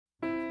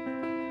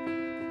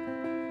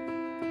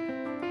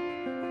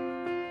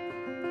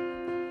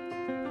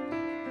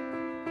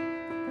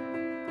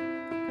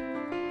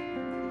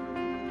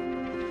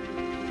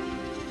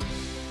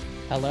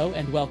Hello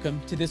and welcome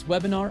to this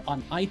webinar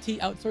on IT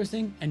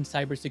outsourcing and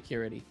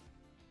cybersecurity.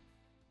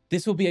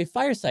 This will be a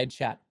fireside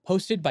chat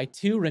hosted by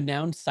two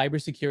renowned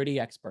cybersecurity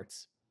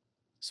experts,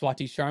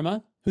 Swati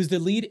Sharma, who's the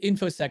lead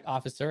InfoSec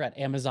officer at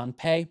Amazon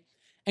Pay,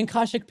 and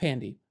Kaushik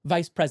Pandey,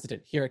 vice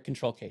president here at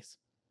ControlCase.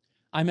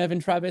 I'm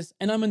Evan Travis,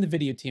 and I'm on the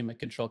video team at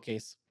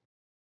ControlCase.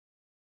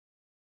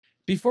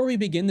 Before we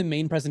begin the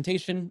main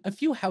presentation, a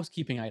few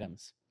housekeeping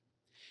items.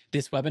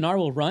 This webinar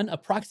will run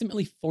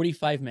approximately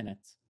 45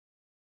 minutes.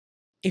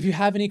 If you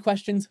have any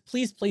questions,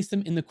 please place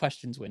them in the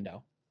questions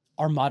window.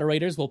 Our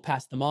moderators will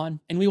pass them on,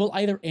 and we will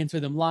either answer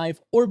them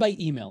live or by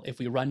email if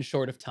we run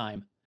short of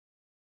time.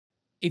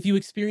 If you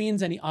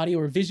experience any audio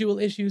or visual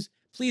issues,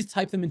 please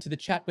type them into the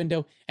chat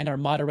window and our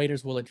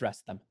moderators will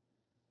address them.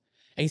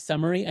 A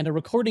summary and a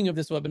recording of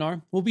this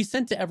webinar will be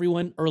sent to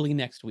everyone early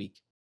next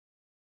week.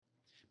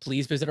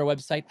 Please visit our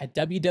website at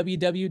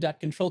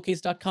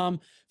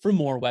www.controlcase.com for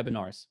more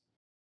webinars.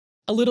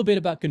 A little bit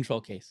about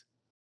ControlCase.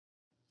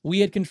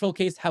 We at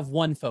ControlCase have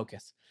one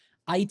focus: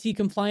 IT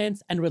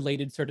compliance and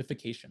related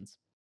certifications.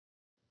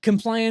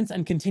 Compliance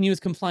and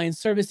continuous compliance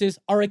services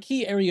are a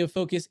key area of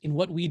focus in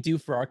what we do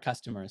for our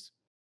customers.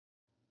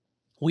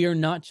 We are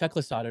not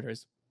checklist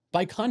auditors.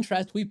 By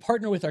contrast, we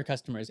partner with our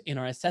customers in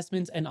our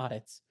assessments and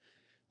audits.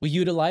 We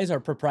utilize our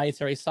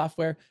proprietary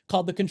software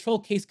called the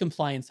ControlCase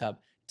Compliance Hub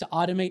to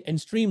automate and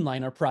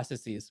streamline our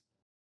processes.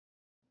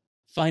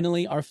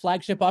 Finally, our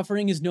flagship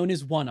offering is known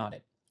as One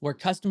Audit, where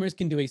customers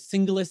can do a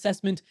single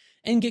assessment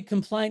and get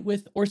compliant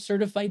with or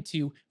certified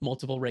to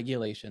multiple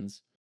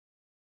regulations.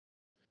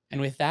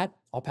 And with that,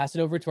 I'll pass it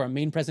over to our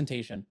main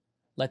presentation.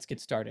 Let's get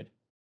started.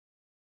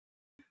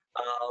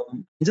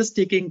 Just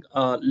taking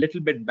a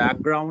little bit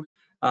background,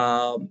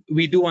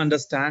 we do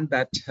understand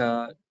that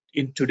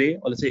in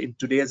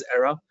today's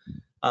era,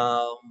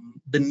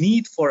 the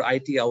need for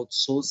IT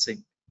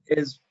outsourcing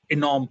is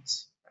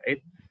enormous,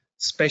 right?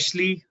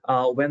 Especially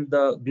when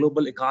the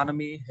global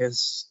economy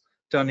is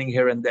turning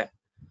here and there.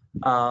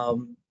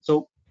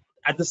 So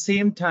at the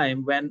same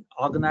time, when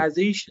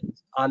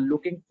organizations are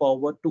looking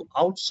forward to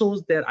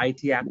outsource their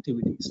IT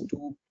activities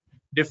to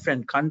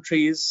different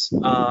countries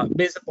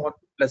based upon,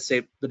 let's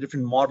say, the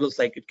different models,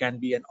 like it can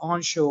be an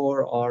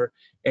onshore or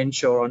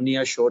onshore or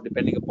nearshore,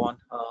 depending upon,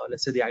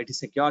 let's say, the IT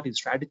security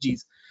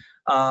strategies.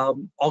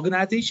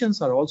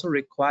 Organizations are also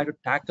required to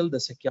tackle the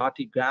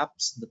security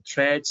gaps, the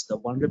threats, the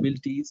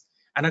vulnerabilities,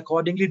 and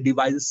accordingly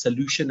devise a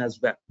solution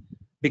as well,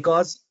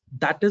 because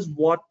that is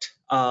what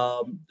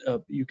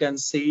you can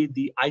say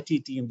the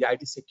IT team, the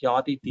IT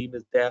security team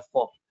is there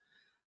for.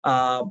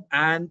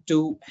 And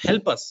to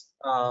help us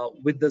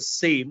with the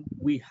same,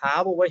 we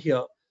have over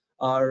here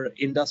our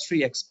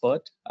industry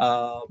expert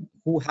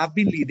who have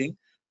been leading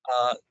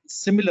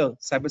similar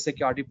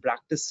cybersecurity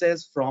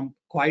practices from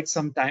quite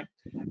some time.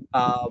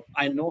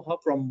 I know her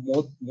from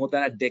more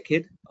than a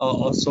decade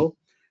or so.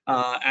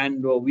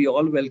 And we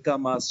all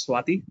welcome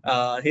Swati.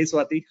 Hey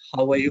Swati,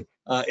 how are you?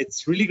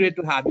 It's really great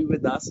to have you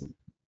with us.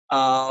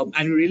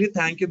 And we really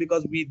thank you,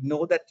 because we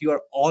know that you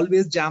are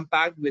always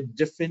jam-packed with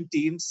different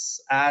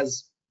teams,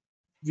 as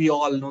we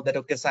all know that,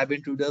 okay, cyber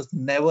intruders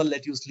never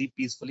let you sleep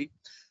peacefully.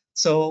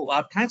 So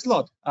thanks a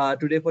lot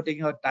today for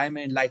taking our time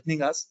and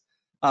enlightening us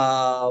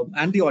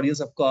and the audience,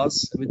 of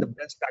course, with the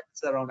best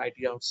practices around IT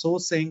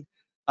outsourcing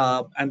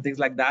and things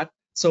like that.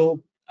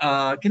 So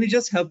can you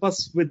just help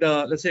us with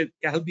the, let's say,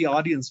 help the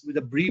audience with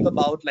a brief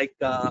about like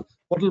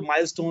what all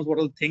milestones, what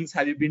all things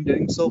have you been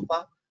doing so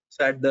far,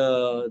 so that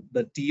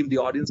the team, the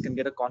audience can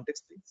get a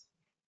context, please.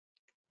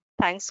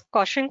 Thanks,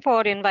 Kaushik,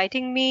 for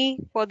inviting me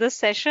for this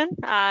session.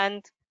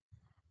 And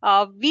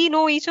we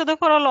know each other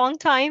for a long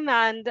time,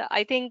 and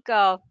I think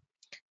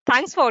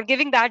thanks for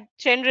giving that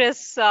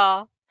generous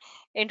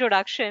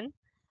introduction.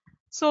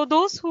 So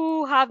those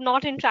who have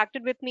not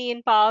interacted with me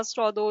in past,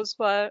 or those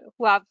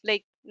who have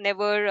like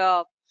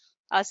never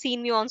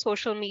seen me on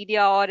social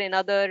media or in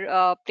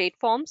other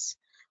platforms,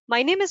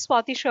 my name is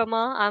Swati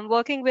Sharma. I'm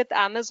working with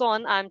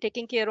Amazon. I'm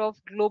taking care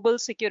of global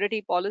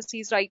security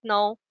policies right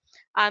now.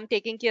 I'm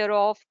taking care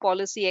of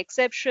policy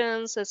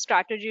exceptions,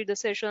 strategy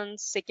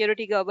decisions,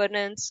 security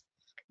governance,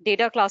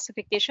 data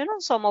classification,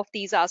 and some of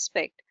these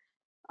aspects.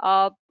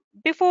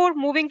 Before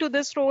moving to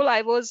this role,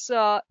 I was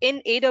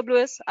in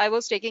AWS. I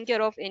was taking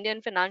care of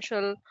Indian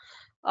financial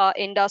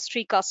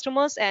industry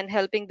customers and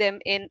helping them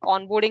in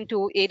onboarding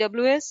to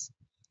AWS.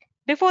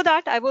 Before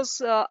that, I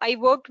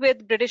worked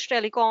with British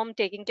Telecom,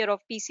 taking care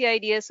of PCI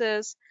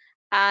DSS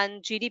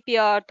and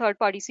GDPR,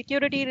 third-party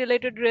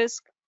security-related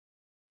risk.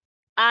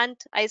 And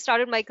I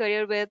started my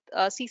career with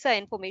CISA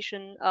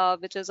Information,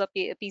 which is a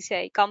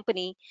PCI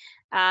company.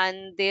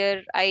 And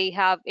there I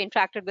have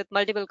interacted with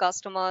multiple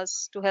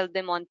customers to help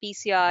them on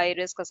PCI,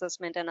 risk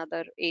assessment, and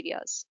other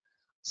areas.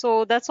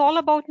 So that's all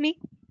about me.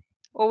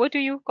 Over to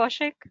you,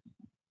 Kaushik.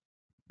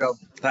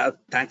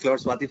 Thanks a lot,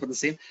 Swati, for the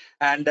same.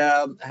 And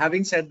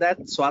having said that,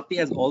 Swati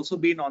has also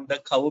been on the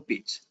cover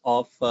page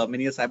of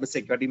many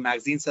cybersecurity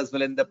magazines as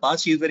well in the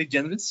past. She is very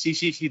generous.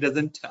 She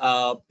doesn't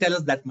tell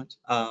us that much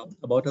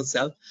about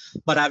herself.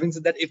 But having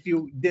said that, if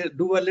you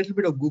do a little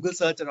bit of Google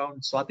search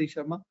around Swati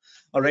Sharma,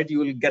 all right, you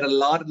will get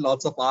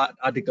lots of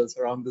articles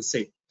around the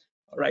same.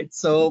 All right.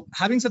 So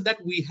having said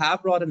that, we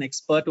have brought an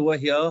expert over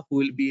here who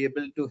will be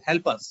able to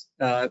help us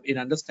in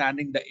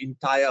understanding the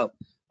entire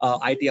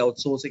IT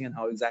outsourcing and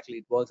how exactly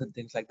it works and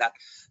things like that.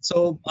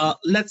 So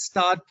let's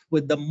start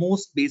with the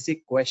most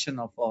basic question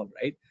of all,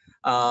 right?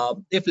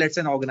 If let's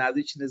say an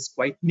organization is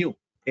quite new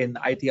in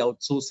IT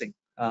outsourcing,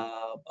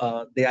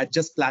 they are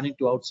just planning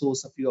to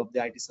outsource a few of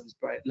the IT service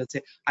providers, let's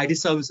say IT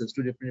services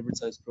to different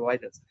service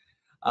providers.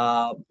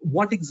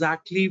 What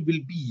exactly will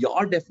be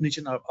your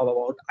definition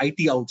about IT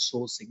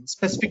outsourcing,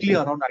 specifically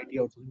around IT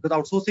outsourcing? Because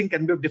outsourcing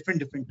can be of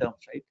different terms,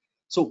 right?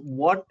 So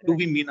what do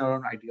we mean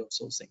around IT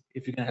outsourcing?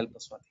 If you can help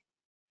us, Swati.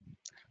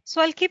 So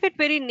I'll keep it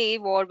very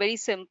naive or very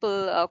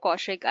simple,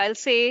 Kaushik. I'll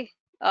say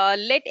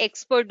let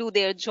expert do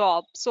their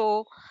job.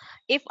 So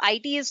if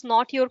IT is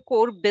not your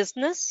core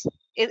business,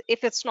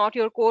 if it's not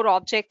your core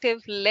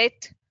objective,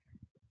 let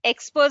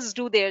experts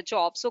do their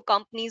job. So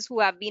companies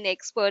who have been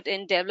expert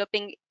in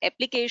developing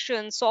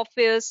applications,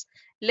 softwares,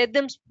 let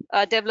them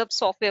develop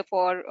software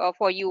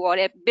for you or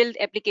build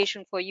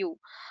application for you.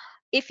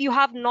 If you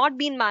have not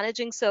been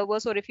managing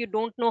servers or if you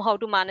don't know how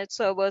to manage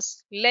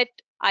servers, let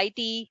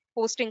IT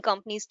hosting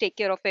companies take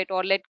care of it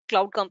or let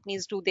cloud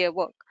companies do their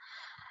work.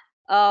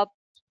 Uh,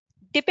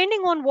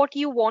 Depending on what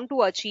you want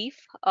to achieve,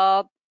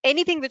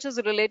 anything which is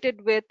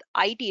related with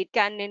IT, it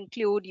can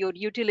include your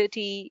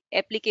utility,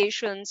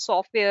 application,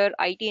 software,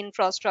 IT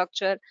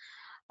infrastructure,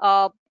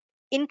 uh,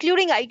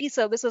 including IT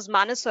services,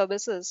 managed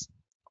services.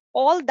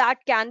 All that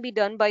can be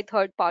done by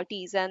third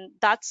parties, and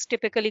that's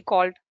typically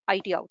called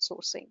IT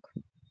outsourcing.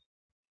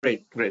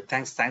 Great.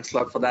 Thanks a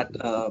lot for that,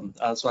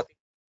 Swati.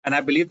 And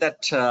I believe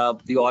that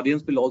the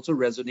audience will also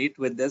resonate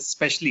with this,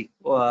 especially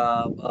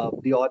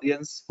the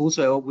audience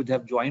whosoever would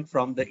have joined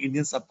from the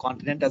Indian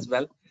subcontinent as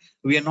well.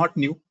 We are not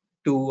new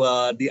to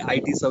the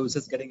IT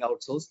services getting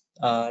outsourced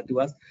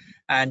to us.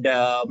 And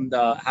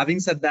having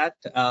said that,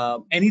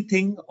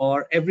 anything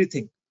or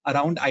everything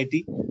around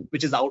IT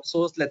which is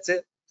outsourced, let's say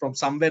from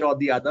somewhere or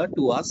the other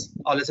to us,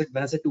 or let's say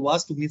when I say to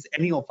us, to means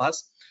any of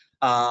us,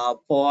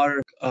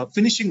 for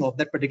finishing off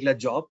that particular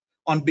job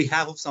on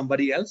behalf of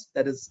somebody else,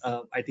 that is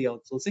IT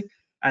outsourcing.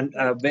 And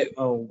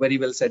very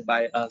well said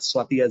by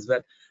Swati as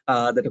well,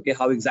 that okay,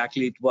 how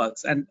exactly it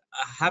works. And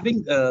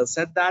having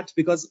said that,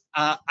 because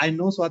I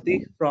know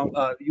Swati from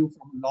you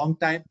from a long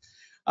time,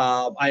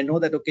 I know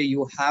that okay,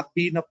 you have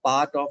been a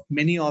part of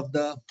many of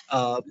the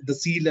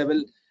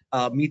C-level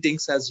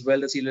meetings as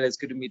well, the C-level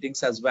executive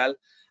meetings as well.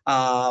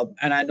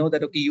 And I know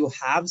that okay, you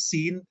have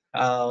seen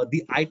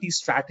the IT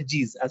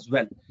strategies as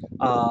well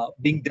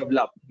being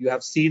developed. You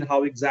have seen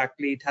how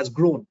exactly it has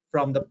grown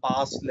from the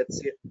past, let's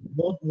say,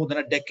 more than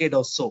a decade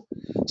or so.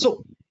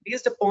 So,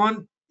 based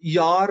upon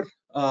your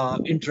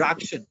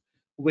interaction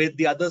with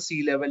the other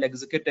C-level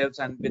executives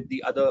and with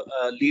the other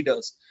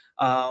leaders,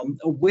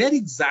 where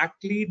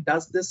exactly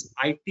does this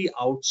IT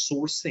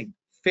outsourcing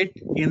fit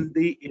in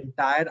the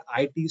entire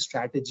IT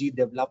strategy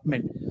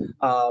development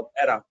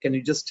era? Can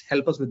you just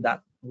help us with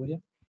that,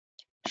 William?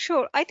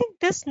 Sure. I think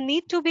this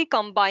need to be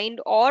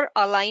combined or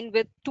aligned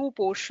with two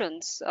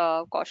portions,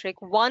 Kaushik.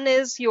 One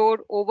is your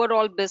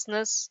overall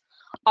business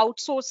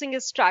outsourcing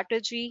is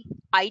strategy,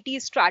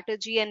 IT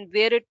strategy, and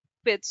where it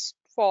fits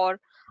for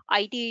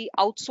IT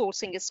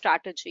outsourcing is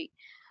strategy.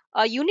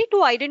 You need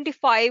to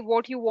identify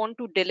what you want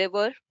to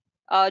deliver.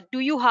 Do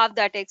you have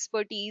that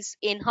expertise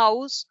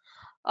in-house?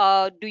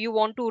 Do you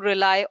want to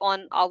rely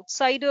on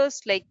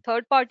outsiders like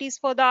third parties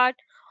for that?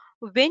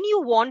 When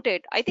you want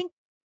it, I think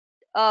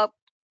uh,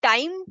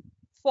 time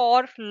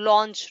for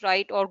launch,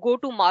 right, or go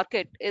to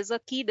market is a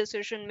key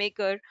decision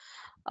maker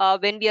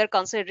when we are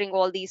considering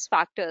all these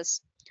factors.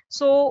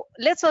 So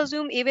let's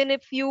assume even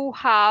if you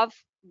have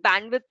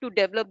bandwidth to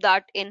develop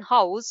that in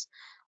house,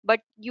 but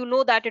you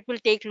know that it will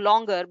take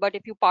longer, but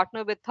if you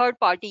partner with third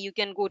party, you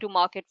can go to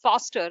market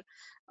faster.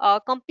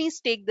 Companies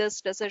take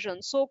this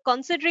decision. So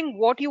considering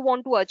what you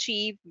want to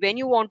achieve, when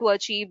you want to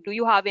achieve, do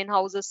you have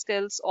in-house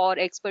skills or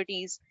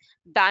expertise,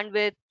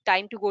 bandwidth,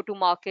 time to go to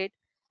market,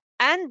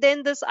 and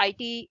then this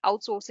IT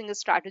outsourcing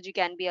strategy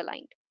can be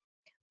aligned.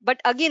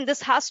 But again,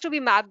 this has to be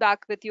mapped back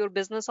with your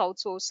business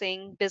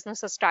outsourcing,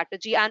 business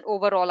strategy, and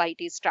overall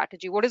IT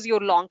strategy. What is your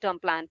long term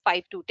plan,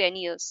 5 to 10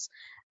 years,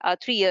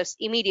 3 years,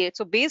 immediate?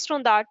 So, based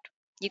on that,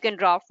 you can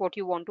draft what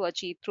you want to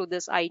achieve through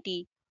this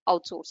IT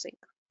outsourcing.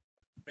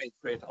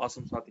 Great,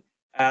 awesome, Swati.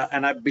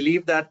 And I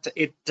believe that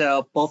it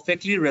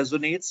perfectly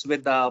resonates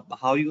with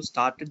how you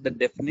started the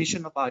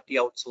definition of IT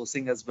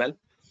outsourcing as well.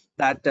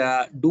 That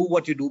do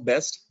what you do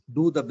best,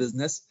 do the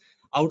business,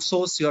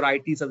 outsource your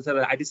IT services,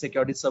 IT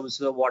security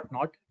services or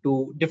whatnot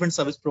to different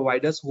service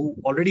providers who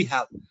already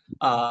have,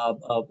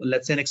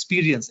 let's say, an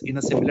experience in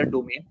a similar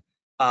domain,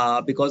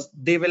 because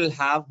they will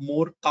have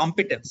more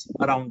competence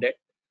around it.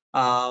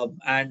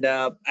 And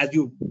as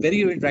you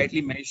very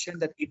rightly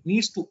mentioned, that it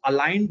needs to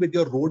align with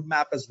your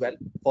roadmap as well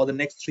for the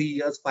next 3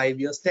 years, 5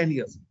 years, 10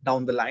 years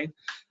down the line.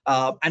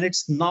 And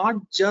it's not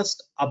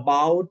just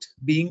about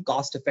being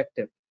cost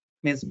effective.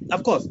 Means,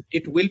 of course,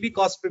 it will be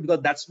cost effective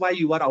because that's why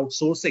you are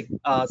outsourcing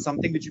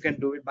something which you can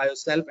do it by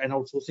yourself and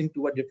outsourcing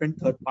to a different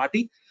third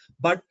party.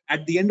 But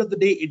at the end of the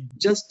day, it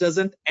just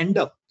doesn't end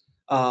up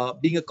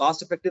being a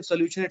cost-effective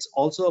solution. It's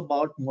also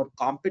about more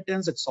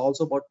competence. It's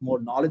also about more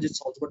knowledge.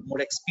 It's also about more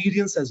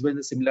experience as well in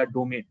a similar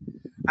domain.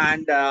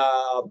 And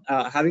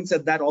having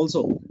said that,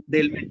 also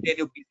they'll maintain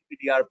your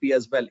BCP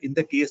as well. In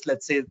the case,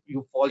 let's say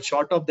you fall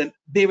short of, then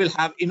they will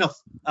have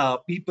enough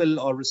people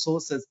or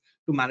resources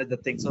to manage the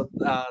thing. So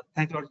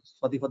thank you,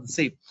 Swati, for the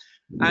same.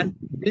 And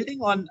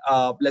building on,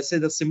 let's say,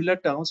 the similar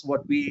terms,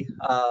 what we,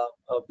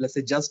 let's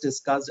say, just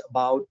discussed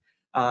about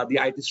the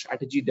IT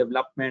strategy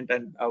development,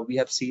 and we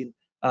have seen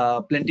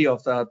plenty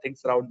of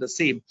things around the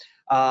same.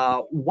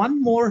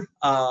 One more,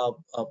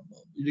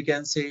 you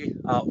can say,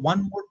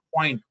 one more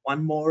point,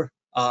 one more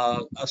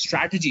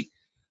strategy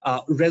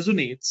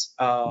resonates,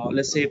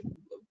 let's say,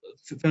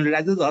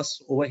 familiarizes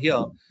us over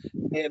here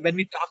when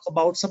we talk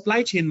about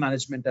supply chain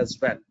management as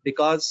well,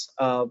 because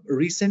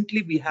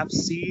recently we have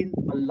seen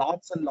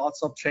lots and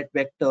lots of threat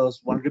vectors,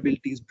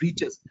 vulnerabilities,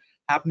 breaches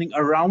happening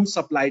around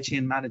supply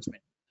chain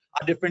management.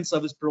 A different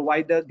service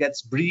provider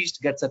gets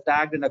breached, gets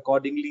attacked, and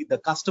accordingly the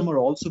customer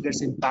also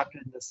gets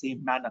impacted in the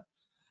same manner.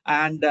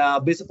 And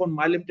based upon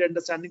my limited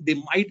understanding, they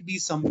might be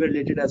somewhere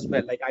related as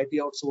well, like IT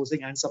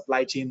outsourcing and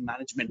supply chain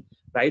management,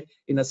 right,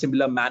 in a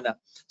similar manner.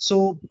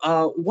 So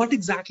what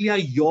exactly are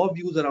your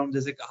views around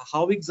this? Like,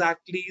 how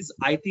exactly is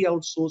IT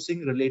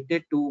outsourcing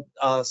related to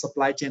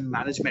supply chain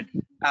management,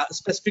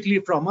 specifically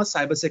from a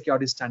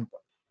cybersecurity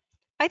standpoint?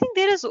 I think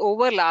there is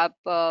overlap.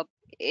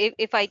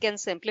 If I can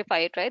simplify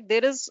it, right?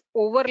 There is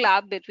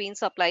overlap between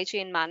supply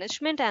chain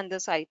management and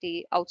this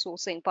IT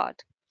outsourcing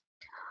part.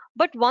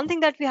 But one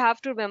thing that we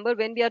have to remember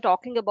when we are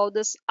talking about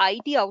this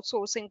IT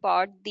outsourcing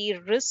part, the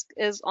risk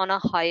is on a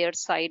higher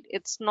side.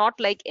 It's not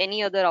like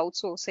any other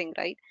outsourcing,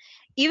 right?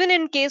 Even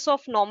in case of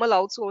normal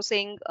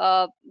outsourcing,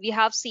 we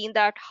have seen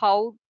that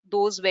how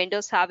those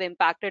vendors have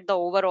impacted the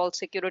overall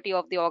security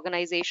of the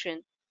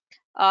organization.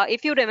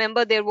 If you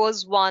remember, there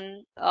was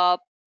one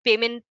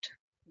payment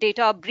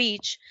data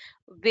breach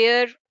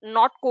where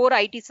not core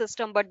IT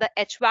system, but the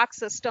HVAC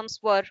systems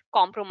were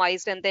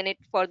compromised, and then it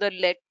further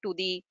led to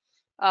the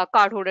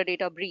cardholder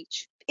data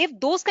breach. If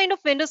those kind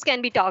of vendors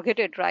can be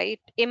targeted, right?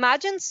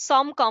 Imagine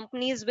some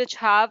companies which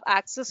have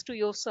access to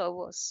your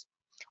servers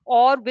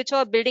or which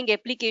are building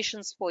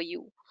applications for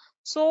you.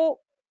 So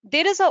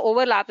there is a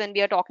overlap when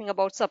we are talking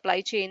about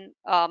supply chain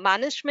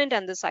management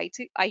and this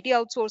IT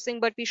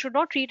outsourcing, but we should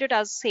not treat it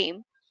as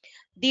same.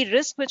 The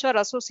risks which are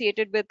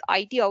associated with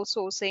IT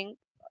outsourcing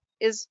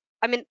is,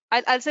 I mean,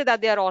 I'll say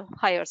that they are on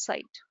higher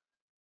side.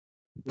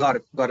 Got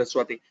it,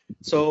 Swati.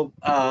 So,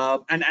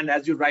 and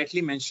as you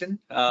rightly mentioned,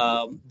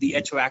 the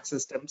HVAC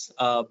systems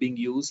being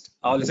used,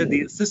 or let's say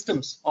the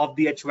systems of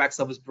the HVAC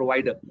service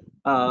provider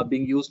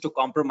being used to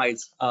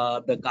compromise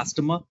the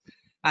customer.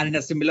 And in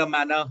a similar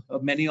manner,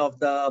 many of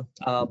the,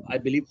 I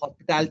believe,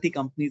 hospitality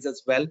companies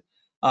as well,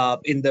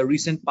 in the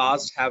recent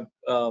past have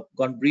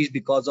gone breached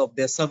because of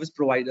their service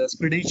providers'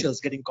 credentials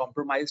getting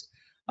compromised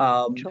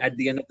at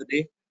the end of the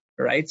day,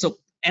 right? So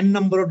n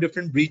number of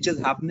different breaches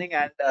happening,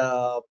 and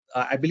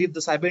I believe the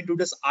cyber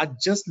intruders are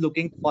just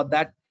looking for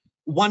that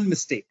one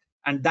mistake,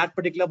 and that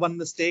particular one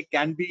mistake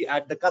can be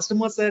at the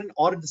customer's end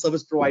or at the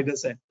service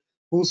provider's end,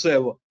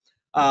 whosoever.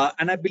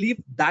 And I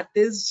believe that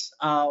is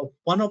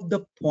one of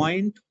the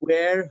point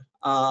where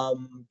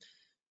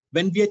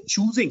when we are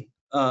choosing,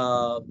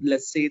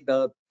 let's say,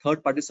 the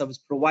third-party service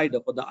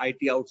provider for the IT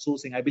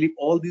outsourcing, I believe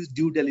all these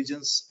due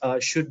diligence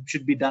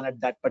should be done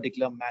at that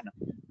particular manner,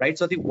 right?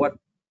 So I think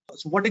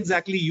what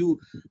exactly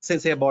you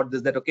say about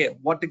this? That okay,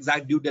 what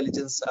exact due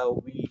diligence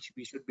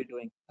we should be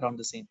doing around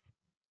the same?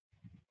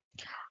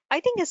 I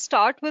think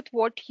start with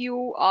what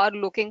you are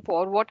looking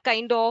for, what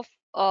kind of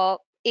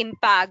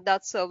impact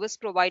that service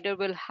provider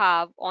will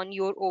have on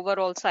your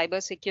overall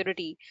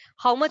cybersecurity,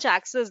 how much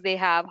access they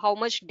have, how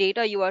much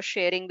data you are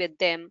sharing with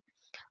them.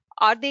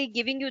 Are they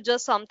giving you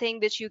just something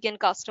which you can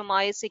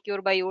customize,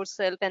 secure by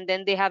yourself, and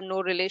then they have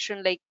no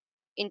relation, like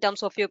in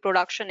terms of your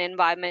production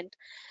environment?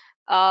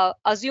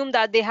 Assume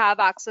that they have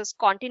access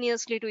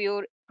continuously to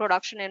your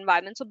production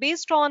environment. So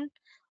based on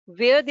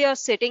where they are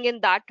sitting in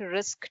that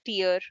risk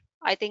tier,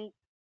 I think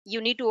you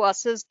need to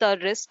assess the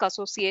risk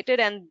associated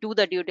and do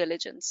the due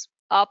diligence.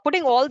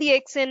 Putting all the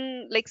eggs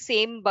in like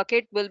same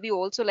bucket will be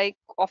also like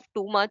of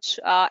too much,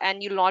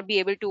 and you'll not be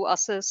able to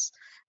assess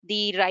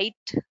the right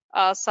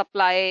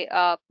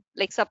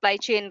supply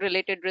chain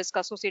related risk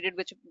associated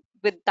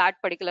with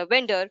that particular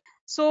vendor.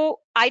 So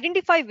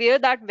identify where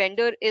that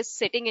vendor is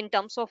sitting in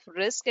terms of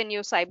risk in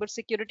your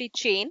cybersecurity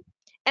chain,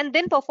 and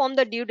then perform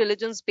the due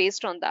diligence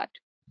based on that.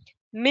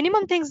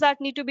 Minimum things that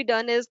need to be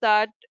done is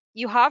that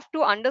you have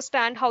to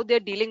understand how they're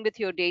dealing with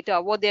your data,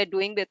 what they're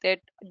doing with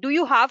it. Do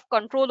you have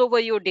control over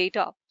your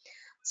data?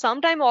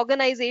 Sometime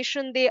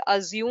organization, they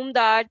assume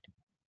that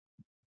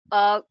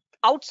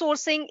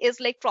outsourcing is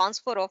like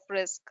transfer of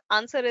risk.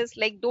 Answer is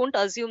like, don't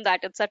assume that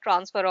it's a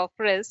transfer of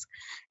risk.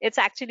 It's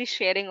actually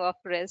sharing of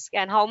risk,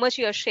 and how much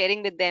you are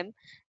sharing with them,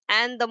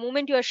 and the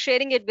moment you are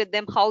sharing it with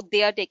them, how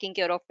they are taking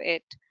care of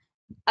it.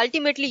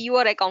 Ultimately, you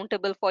are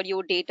accountable for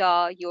your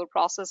data, your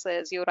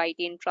processes, your IT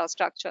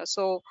infrastructure.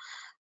 So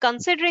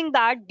considering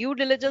that, due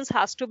diligence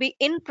has to be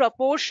in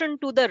proportion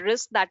to the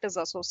risk that is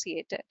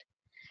associated.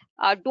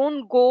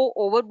 Don't go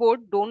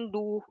overboard, don't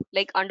do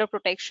like under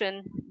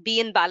protection, be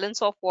in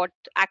balance of what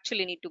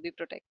actually need to be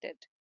protected.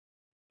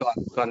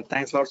 Got it.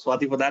 Thanks a lot,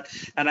 Swati, for that.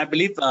 And I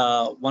believe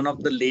one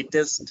of the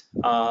latest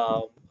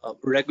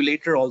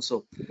regulator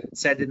also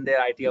said in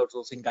their IT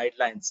outsourcing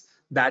guidelines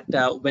that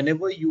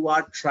whenever you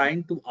are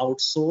trying to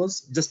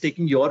outsource, just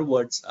taking your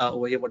words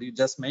over here, what you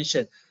just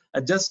mentioned,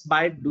 just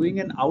by doing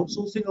an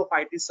outsourcing of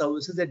IT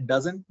services, it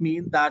doesn't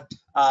mean that,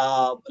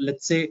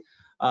 let's say,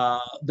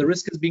 the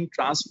risk is being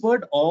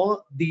transferred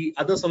or the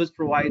other service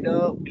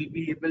provider will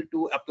be able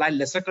to apply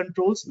lesser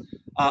controls.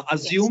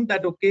 Assume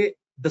that, okay,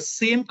 the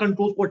same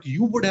controls what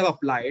you would have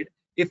applied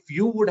if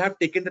you would have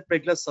taken that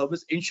regular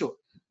service insured.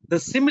 The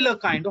similar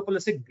kind of,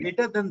 let's say,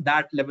 greater than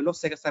that level of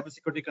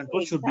cybersecurity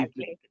control should be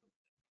Exactly. implemented,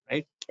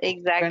 right?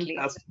 Exactly.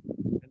 Fantastic,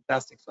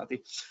 fantastic,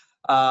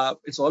 Swati.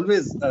 It's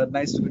always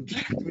nice to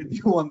interact with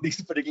you on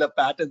these particular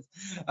patterns,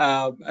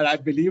 and I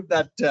believe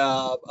that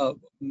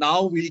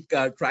now we'll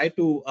try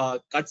to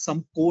cut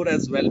some core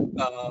as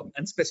well,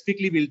 and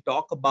specifically we'll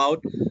talk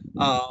about,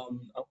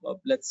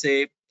 let's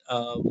say,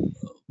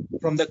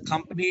 from the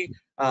company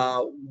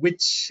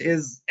which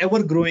is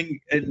ever growing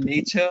in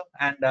nature,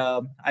 and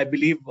I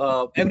believe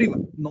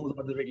everyone knows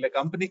about the regular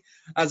company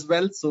as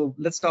well. So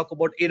let's talk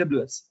about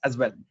AWS as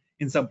well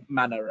in some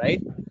manner,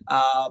 right?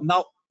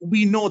 Now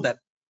we know that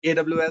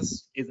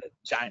AWS is a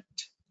giant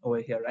over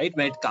here, right?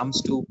 When it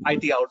comes to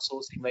IT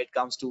outsourcing, when it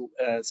comes to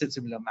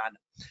similar manner,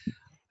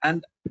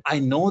 and I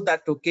know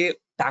that, okay,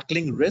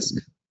 tackling risk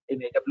in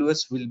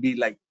AWS will be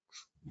like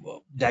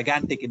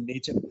gigantic in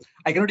nature.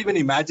 I cannot even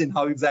imagine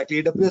how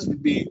exactly AWS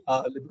would be,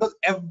 because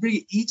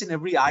each and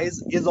every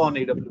eyes is on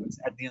AWS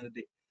at the end of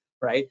the day,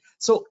 right?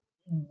 So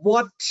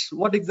what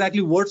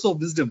exactly words of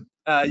wisdom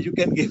you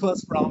can give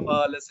us from,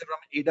 let's say,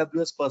 from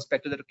AWS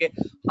perspective, that, okay,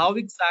 how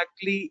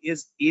exactly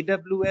is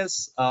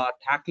AWS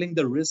tackling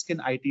the risk in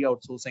IT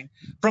outsourcing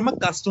from a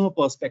customer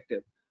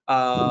perspective?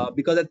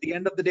 Because at the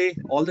end of the day,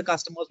 all the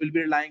customers will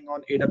be relying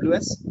on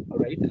AWS, all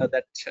right?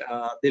 That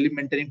they'll be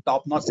maintaining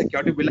top-notch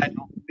security, which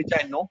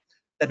I know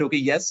that, okay,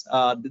 yes,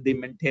 they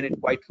maintain it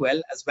quite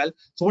well as well.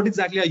 So what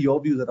exactly are your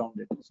views around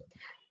it?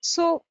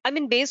 So, I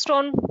mean, based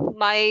on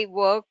my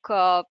work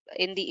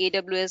in the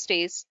AWS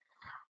days,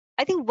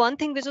 I think one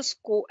thing which is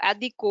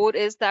at the core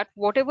is that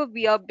whatever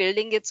we are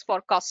building, it's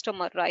for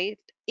customer, right?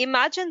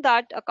 Imagine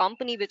that a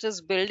company which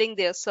is building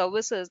their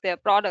services, their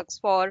products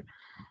for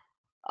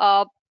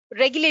a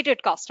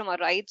regulated customer,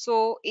 right?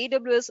 So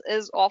AWS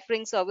is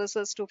offering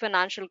services to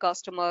financial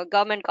customer,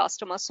 government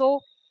customer.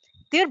 So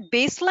their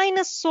baseline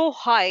is so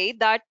high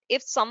that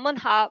if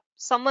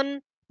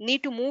someone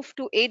need to move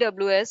to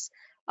AWS,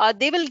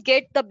 they will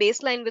get the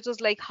baseline which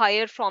is like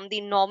higher from the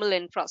normal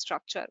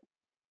infrastructure.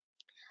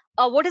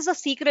 What is a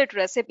secret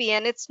recipe?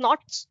 And it's not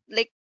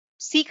like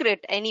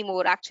secret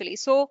anymore, actually.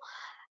 So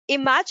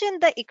imagine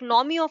the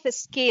economy of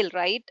scale,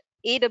 right?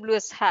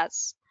 AWS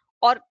has,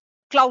 or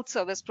cloud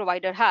service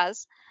provider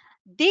has.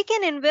 They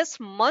can invest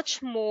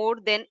much more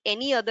than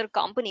any other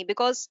company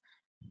because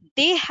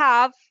they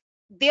have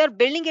they are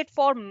building it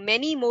for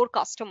many more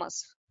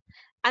customers,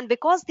 and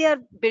because they are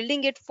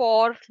building it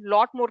for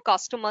lot more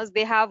customers,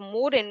 they have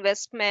more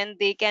investment.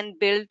 They can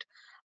build,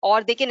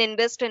 or they can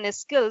invest in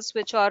skills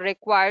which are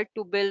required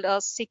to build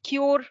a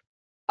secure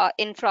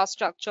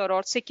infrastructure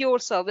or secure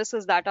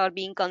services that are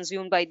being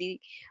consumed by the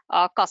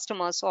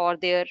customers or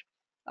their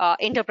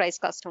enterprise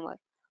customer.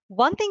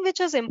 One thing which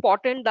is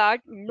important, that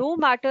no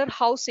matter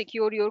how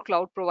secure your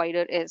cloud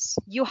provider is,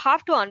 you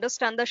have to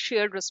understand the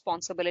shared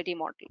responsibility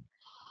model.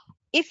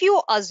 If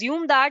you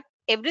assume that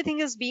everything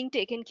is being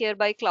taken care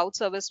by cloud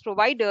service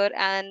provider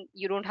and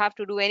you don't have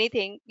to do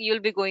anything, you'll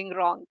be going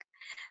wrong.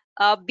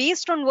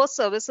 Based on what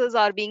services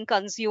are being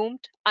consumed,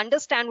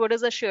 understand what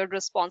is a shared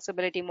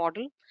responsibility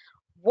model.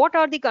 What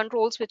are the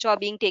controls which are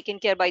being taken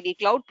care by the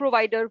cloud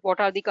provider? What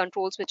are the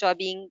controls which are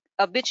being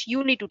which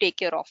you need to take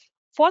care of?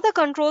 For the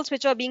controls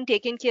which are being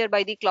taken care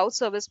by the cloud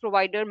service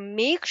provider,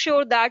 make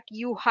sure that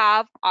you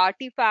have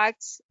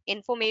artifacts,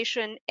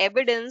 information,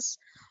 evidence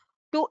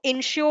to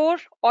ensure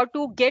or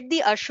to get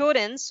the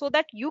assurance, so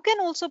that you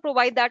can also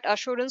provide that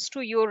assurance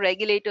to your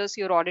regulators,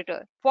 your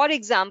auditor. For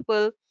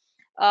example,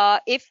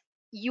 if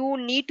you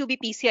need to be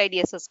PCI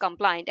DSS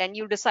compliant and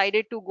you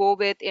decided to go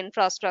with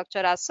infrastructure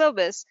as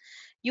service,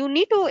 you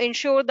need to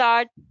ensure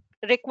that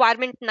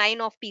requirement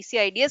 9 of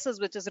PCI DSS,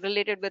 which is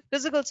related with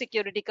physical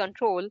security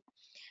control,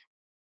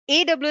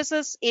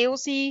 AWS's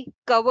AOC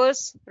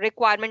covers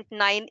requirement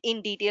 9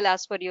 in detail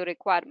as per your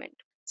requirement.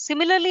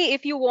 Similarly,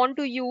 if you want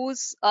to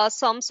use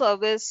some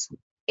service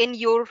in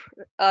your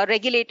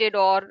regulated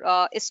or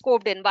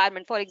scoped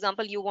environment, for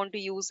example, you want to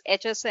use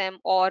HSM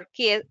or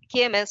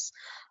KMS,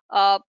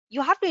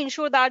 you have to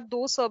ensure that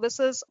those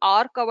services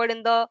are covered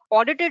in the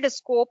audited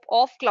scope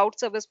of cloud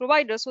service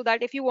providers, so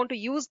that if you want to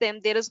use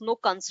them, there is no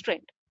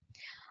constraint.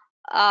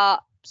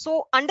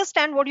 So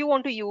understand what you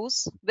want to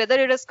use, whether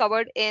it is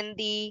covered in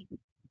the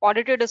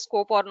audited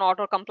scope or not,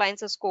 or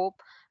compliance scope.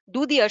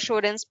 Do the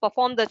assurance,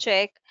 perform the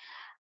check.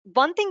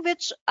 One thing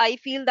which I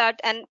feel that,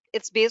 and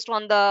it's based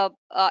on the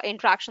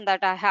interaction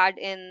that I had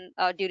in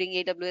during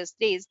AWS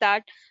days,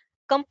 that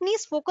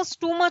companies focus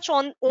too much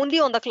on only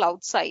on the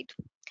cloud side.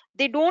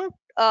 They don't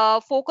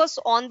focus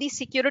on the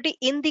security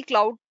in the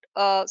cloud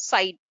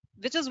side,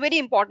 which is very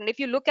important. If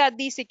you look at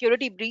the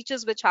security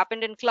breaches which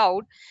happened in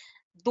cloud,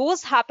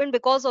 those happen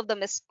because of the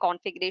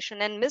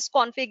misconfiguration, and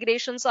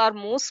misconfigurations are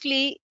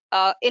mostly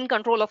in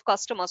control of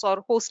customers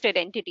or hosted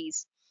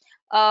entities.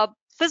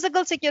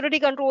 Physical security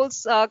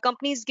controls,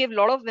 companies give a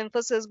lot of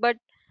emphasis, but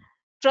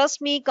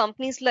trust me,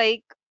 companies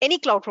like any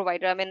cloud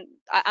provider, I mean,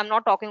 I'm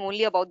not talking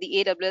only about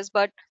the AWS,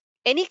 but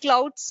any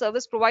cloud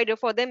service provider,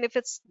 for them, if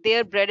it's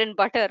their bread and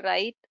butter,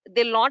 right,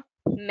 they'll not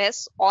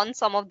mess on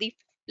some of the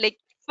like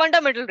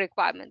fundamental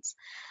requirements.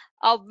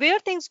 Where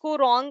things go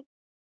wrong,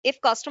 if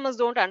customers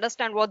don't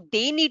understand what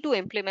they need to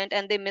implement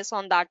and they miss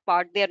on that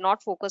part, they are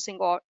not focusing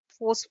on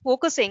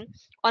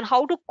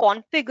how to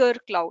configure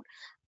cloud.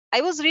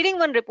 I was reading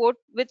one report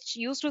which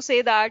used to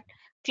say that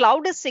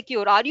cloud is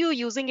secure. Are you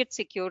using it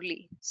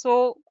securely?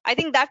 So I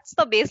think that's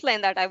the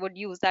baseline that I would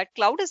use. That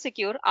cloud is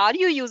secure. Are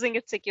you using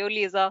it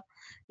securely is a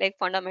like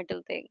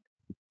fundamental thing.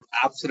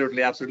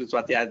 Absolutely, absolutely,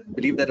 Swati. I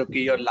believe that okay,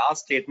 your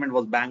last statement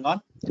was bang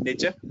on in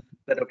nature.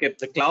 That okay,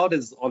 the cloud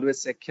is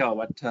always secure,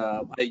 but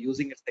are you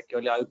using it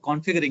securely? Are you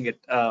configuring it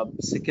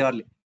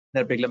securely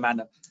in a particular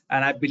manner?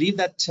 And I believe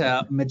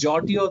that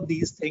majority of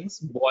these things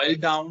boil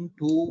down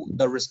to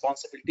the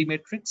responsibility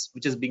matrix,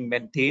 which is being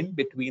maintained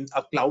between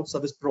a cloud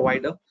service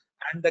provider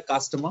and the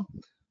customer.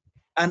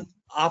 And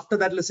after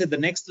that, let's say the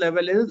next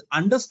level is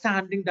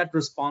understanding that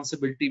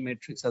responsibility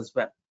matrix as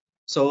well.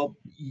 So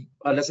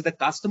let's say the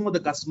customer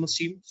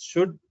team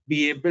should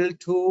be able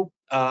to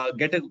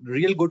get a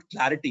real good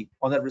clarity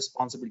on the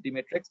responsibility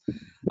matrix.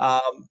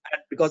 And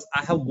because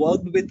I have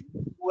worked with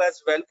you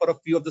as well for a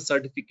few of the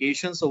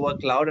certifications over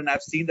cloud, and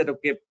I've seen that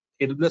okay,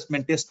 AWS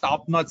maintains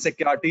top-notch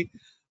security.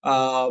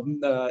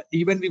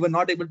 Even we were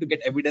not able to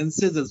get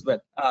evidences as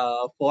well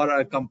for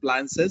our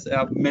compliances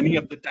many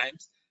of the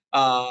times.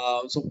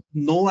 So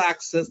no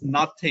access,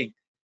 nothing.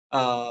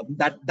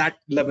 That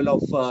level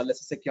of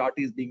let's say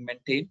security is being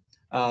maintained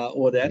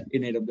over there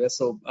in AWS.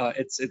 So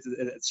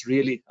it's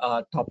really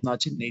top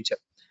notch in nature.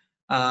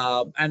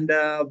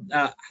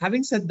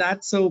 Having said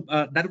that, so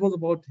that was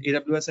about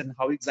AWS and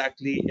how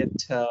exactly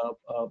it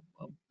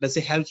let's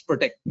say helps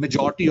protect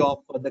majority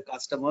of the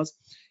customers,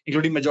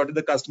 including majority of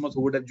the customers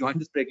who would have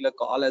joined this particular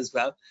call as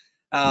well.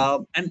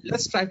 And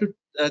let's try to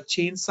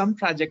change some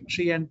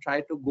trajectory and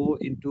try to go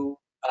into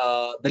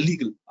the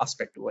legal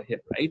aspect over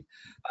here, right?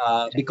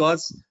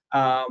 Because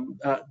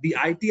the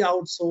IT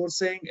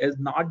outsourcing is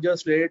not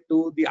just related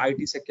to the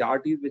IT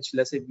security, which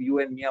let's say you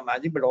and me are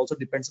managing, but also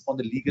depends upon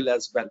the legal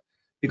as well.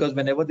 Because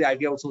whenever the IT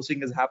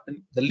outsourcing is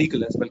happening, the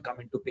legal as well come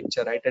into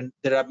picture, right? And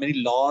there are many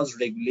laws,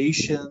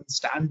 regulations,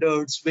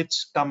 standards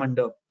which come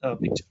under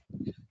picture.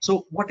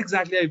 So what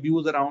exactly are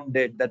views around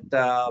it? That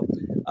are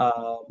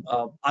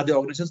the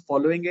organizations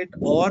following it,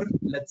 or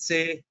let's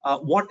say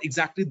what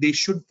exactly they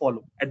should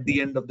follow at the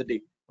end of the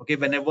day? Okay,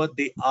 whenever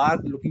they are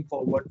looking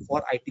forward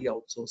for IT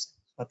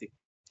outsourcing.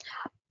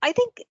 I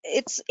think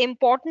it's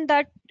important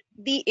that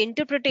the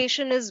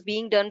interpretation is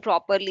being done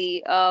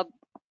properly.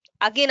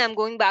 Again, I'm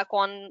going back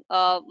on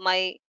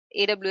my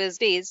AWS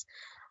days.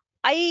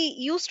 I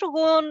used to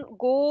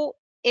go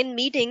in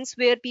meetings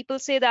where people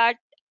say that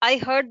I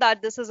heard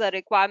that this is a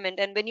requirement,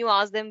 and when you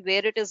ask them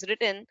where it is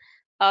written,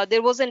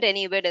 there wasn't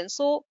any evidence.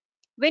 So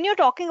when you're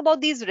talking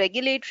about these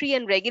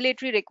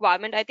regulatory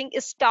requirement, I think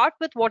start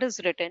with what is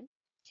written.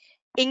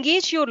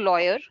 Engage your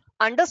lawyer,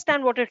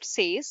 understand what it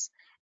says,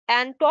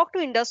 and talk to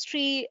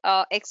industry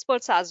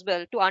experts as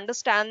well to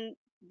understand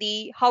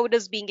the how it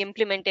is being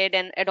implemented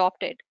and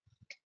adopted.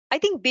 I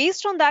think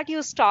based on that,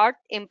 you start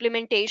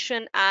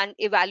implementation and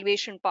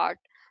evaluation part.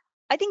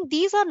 I think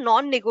these are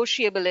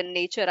non-negotiable in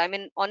nature. I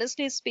mean,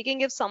 honestly speaking,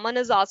 if someone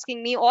is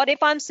asking me, or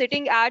if I'm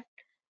sitting at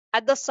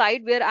the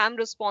side where I'm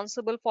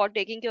responsible for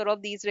taking care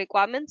of these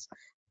requirements,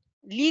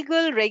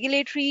 legal,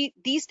 regulatory,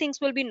 these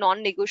things will be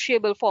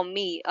non-negotiable for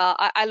me.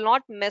 I'll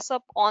not mess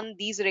up on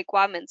these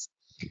requirements.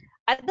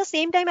 At the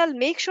same time, I'll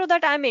make sure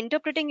that I'm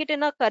interpreting it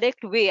in a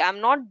correct way.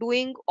 I'm not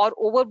doing or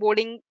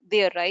overboarding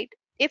there, right?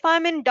 If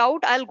I'm in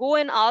doubt, I'll go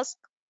and ask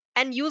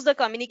and use the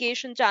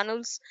communication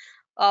channels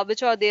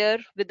which are there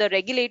with the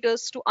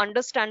regulators to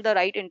understand the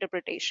right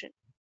interpretation,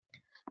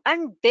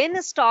 and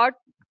then start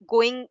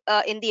going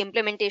in the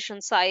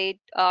implementation side,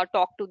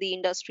 talk to the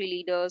industry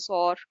leaders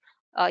or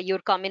your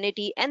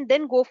community, and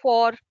then go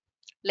for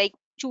like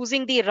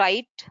choosing the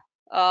right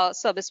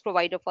service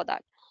provider for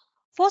that.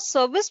 For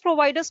service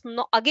providers,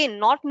 no, again,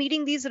 not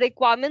meeting these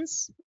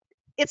requirements,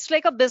 it's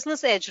like a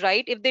business edge,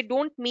 right? If they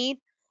don't meet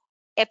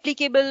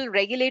applicable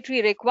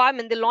regulatory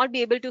requirement, they'll not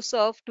be able to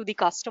serve to the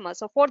customer.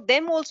 So for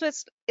them also,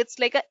 it's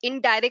like an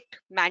indirect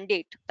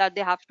mandate that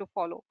they have to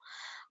follow.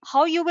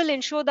 How you will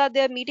ensure that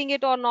they're meeting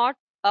it or not?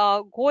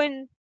 Go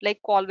and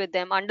like call with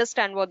them,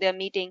 understand what they're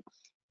meeting.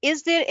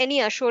 Is there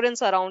any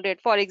assurance around it?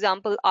 For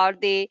example, are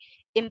they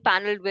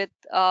impaneled with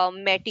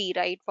METI,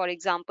 right? For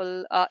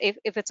example, if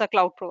it's a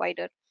cloud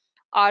provider,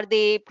 are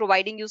they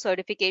providing you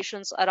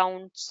certifications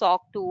around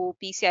SOC to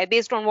PCI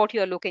based on what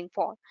you're looking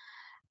for?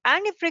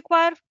 And if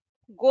required,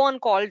 go on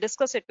call,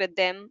 discuss it with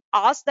them,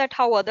 ask that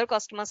how other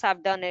customers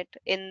have done it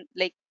in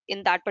like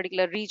in that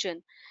particular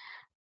region,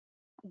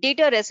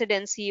 data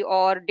residency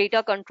or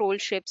data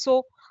controlship.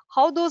 So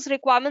how those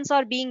requirements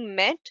are being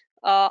met,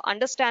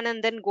 understand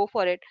and then go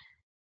for it.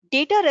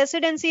 Data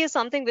residency is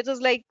something which is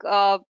like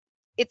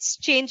it's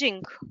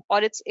changing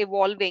or it's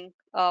evolving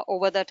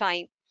over the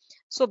time.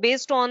 So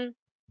based on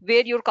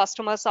where your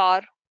customers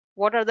are,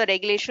 what are the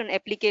regulation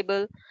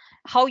applicable,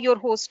 how you're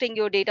hosting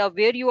your data,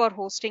 where you are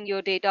hosting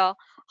your data,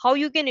 how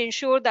you can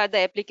ensure that the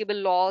applicable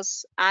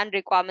laws and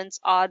requirements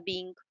are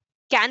being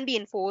can be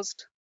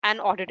enforced and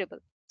auditable.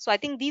 So I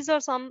think these are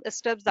some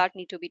steps that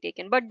need to be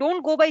taken, but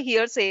don't go by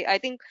hearsay. I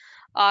think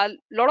a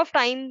lot of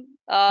time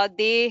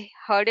they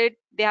heard it,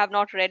 they have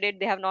not read it,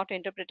 they have not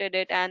interpreted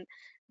it, and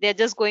they're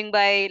just going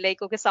by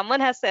like, okay, someone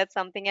has said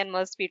something and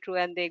must be true,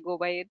 and they go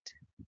by it.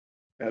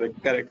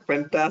 Correct, correct.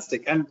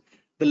 Fantastic. And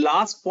the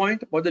last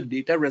point about the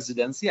data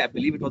residency, I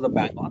believe it was a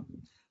bang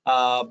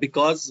on.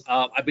 Because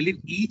I believe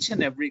each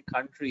and every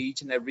country,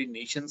 each and every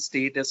nation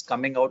state is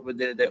coming out with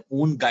their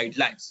own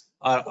guidelines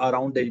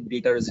around the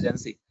data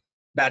residency,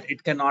 that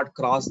it cannot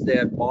cross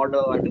their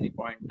border at any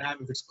point in time.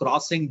 If it's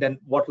crossing, then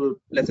what will,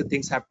 let's say,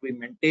 things have to be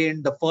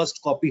maintained. The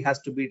first copy has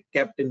to be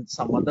kept in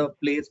some other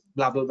place,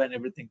 blah, blah, blah, and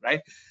everything,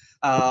 right?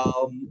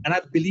 And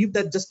I believe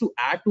that just to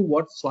add to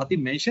what Swati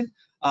mentioned,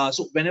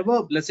 so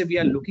whenever, let's say, we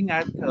are looking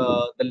at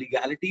the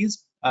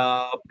legalities,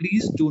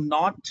 please do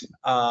not,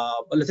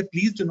 let's say,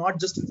 please do not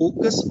just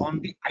focus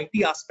on the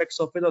IT aspects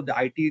of it or the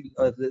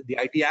the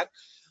IT Act.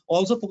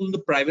 Also focus on the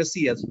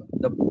privacy as well,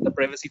 the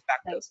privacy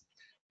factors,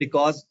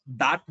 because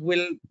that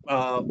will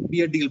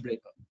be a deal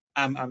breaker.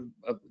 I'm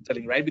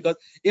telling you, right? Because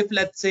if,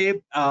 let's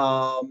say,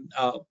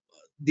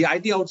 the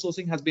IT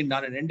outsourcing has been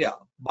done in India,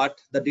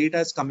 but the data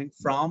is coming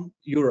from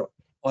Europe,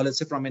 or let's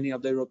say from any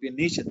of the European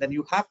nation, then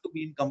you have to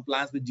be in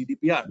compliance with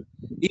GDPR,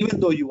 even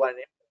though you are in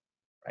India,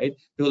 right?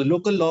 Because the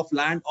local law of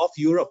land of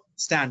Europe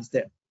stands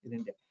there in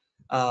India.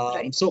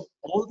 Right. So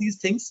all these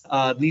things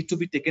need to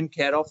be taken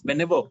care of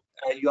whenever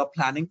you are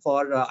planning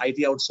for IT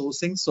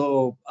outsourcing.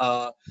 So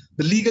the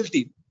legal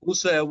team,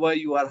 whosoever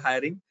you are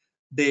hiring,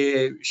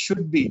 they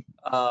should be,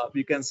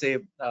 you can say,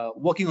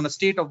 working on a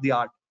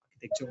state-of-the-art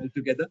architecture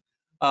altogether.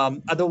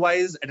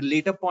 Otherwise, at a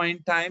later point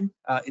in time,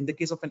 in the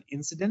case of an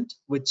incident,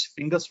 which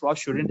fingers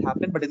crossed shouldn't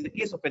happen, but in the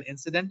case of an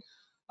incident,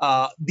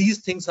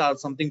 these things are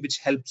something which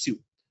helps you.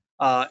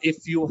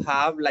 If you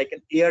have like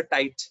an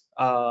airtight,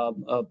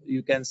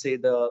 you can say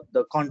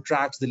the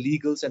contracts, the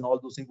legals, and all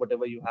those things,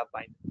 whatever you have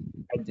by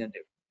agenda.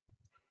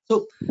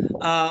 So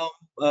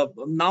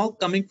now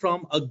coming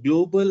from a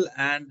global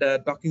and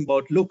talking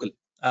about local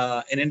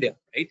in India,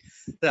 right,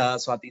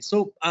 Swati?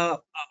 So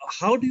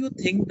how do you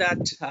think that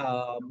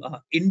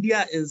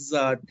India is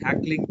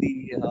tackling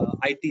the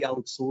IT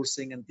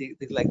outsourcing and things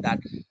like that?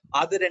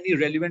 Are there any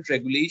relevant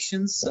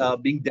regulations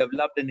being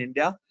developed in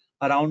India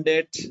around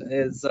it?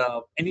 Is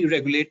any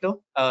regulator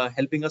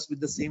helping us with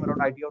the same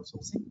around IT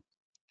outsourcing?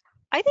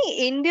 I think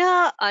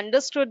India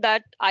understood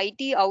that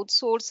IT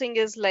outsourcing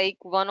is like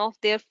one of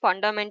their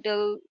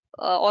fundamental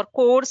or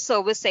core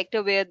service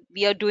sector where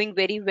we are doing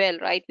very well,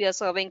 right? We are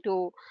serving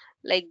to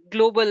like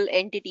global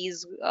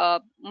entities,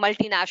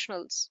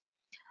 multinationals.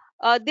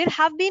 There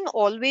have been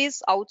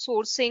always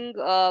outsourcing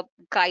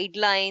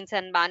guidelines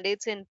and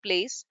mandates in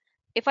place.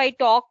 If I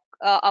talk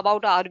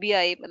about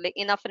RBI, like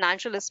in a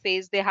financial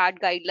space, they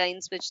had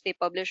guidelines which they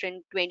published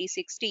in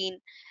 2016.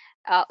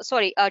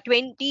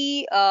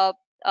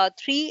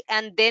 23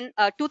 and then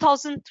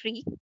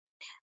 2003,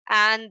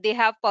 and they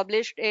have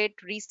published it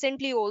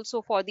recently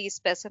also for these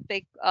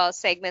specific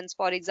segments.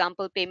 For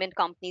example, payment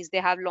companies, they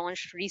have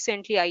launched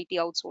recently IT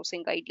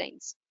outsourcing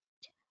guidelines.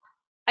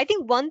 I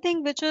think one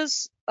thing which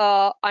is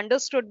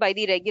understood by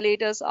the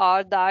regulators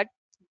are that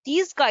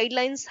these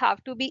guidelines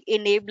have to be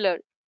enabler.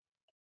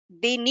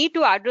 They need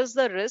to address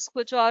the risks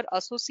which are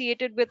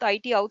associated with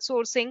IT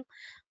outsourcing,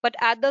 but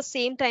at the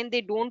same time,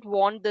 they don't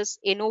want this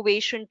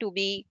innovation to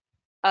be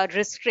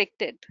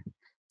restricted.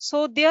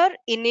 So they are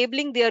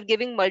enabling, they are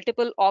giving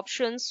multiple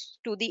options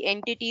to the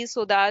entities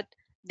so that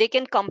they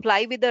can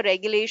comply with the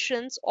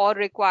regulations or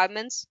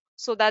requirements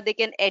so that they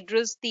can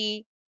address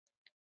the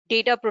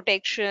data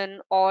protection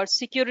or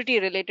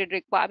security related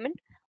requirement.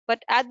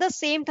 But at the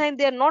same time,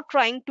 they are not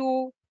trying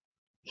to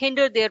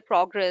hinder their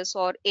progress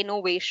or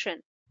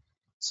innovation.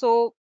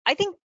 So I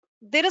think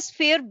there is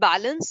fair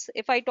balance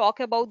if I talk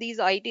about these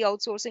IT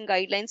outsourcing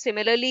guidelines.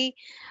 Similarly,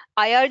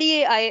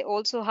 IRDAI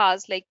also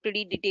has like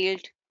pretty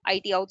detailed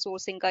IT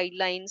outsourcing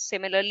guidelines.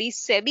 Similarly,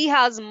 SEBI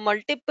has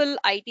multiple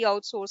IT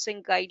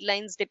outsourcing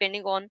guidelines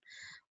depending on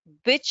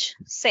which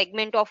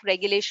segment of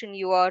regulation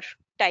you are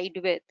tied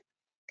with.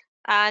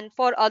 And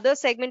for other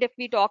segment, if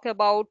we talk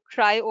about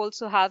try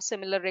also have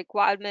similar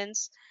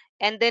requirements.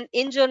 And then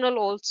in general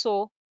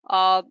also,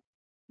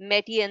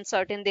 METI and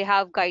certain, they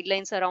have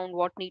guidelines around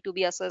what need to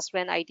be assessed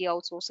when IT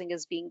outsourcing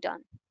is being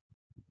done.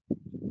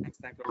 Thanks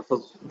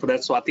for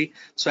that, Swati.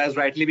 So, as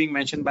rightly being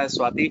mentioned by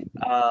Swati,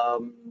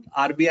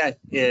 RBI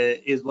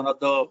is one of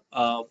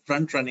the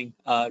front-running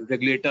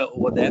regulator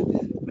over there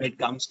when it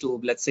comes to,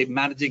 let's say,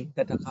 managing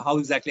that how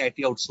exactly IT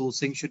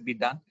outsourcing should be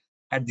done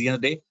at the end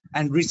of the day.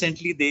 And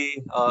recently,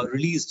 they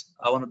released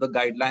one of the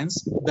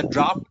guidelines. The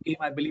draft came,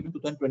 I believe, in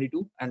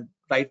 2022, and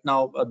right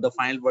now the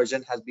final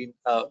version has been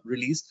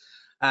released.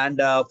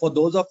 And for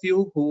those of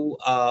you who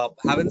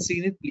haven't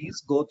seen it,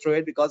 please go through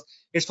it because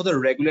it's for the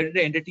regulated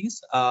entities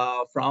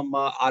from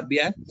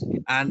RBI.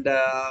 And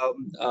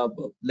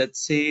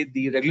let's say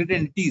the regulated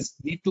entities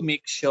need to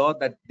make sure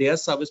that their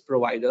service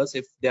providers,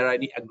 if there are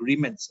any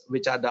agreements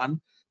which are done,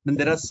 then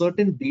there are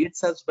certain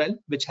dates as well,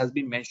 which has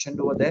been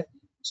mentioned over there.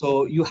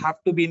 So you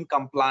have to be in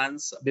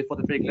compliance before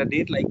the particular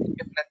date, like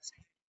if let's say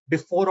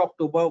before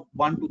October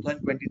 1,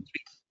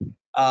 2023.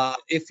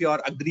 If your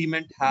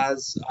agreement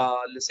has,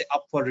 let's say,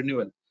 up for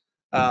renewal,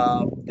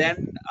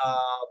 then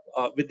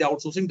with the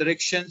outsourcing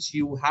directions,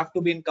 you have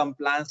to be in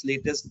compliance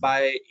latest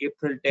by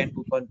April 10,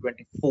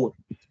 2024.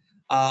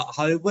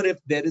 However, if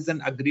there is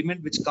an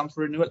agreement which comes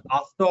for renewal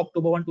after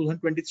October 1,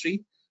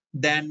 2023,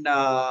 then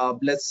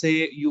let's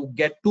say you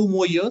get 2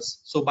 more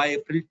years. So by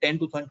April 10,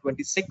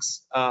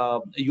 2026,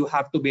 you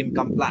have to be in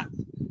compliance.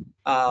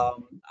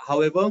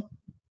 However,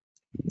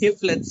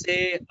 if let's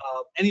say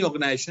any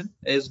organization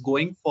is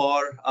going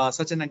for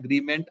such an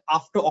agreement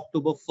after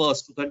October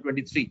 1st,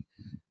 2023,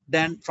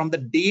 then from the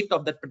date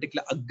of that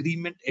particular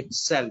agreement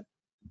itself,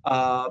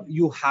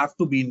 you have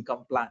to be in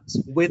compliance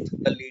with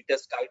the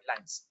latest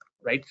guidelines,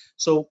 right?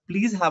 So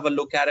please have a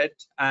look at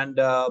it, and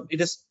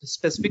it is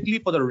specifically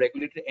for the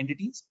regulated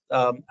entities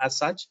as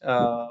such,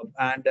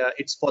 and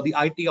it's for the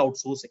IT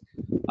outsourcing,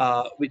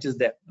 which is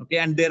there, okay?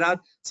 And there are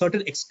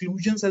certain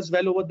exclusions as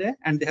well over there,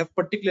 and they have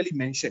particularly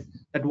mentioned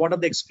that what are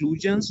the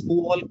exclusions,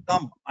 who all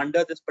come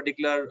under this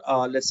particular,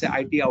 let's say,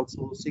 IT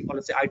outsourcing, or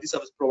let's say IT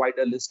service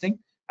provider listing,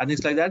 and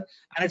things like that.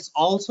 And it's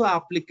also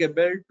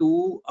applicable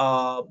to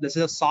let's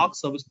say the SOC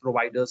service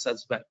providers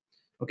as well.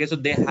 Okay, so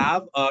they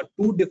have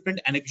 2 different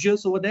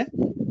annexures over there.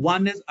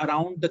 One is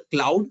around the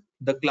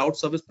cloud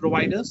service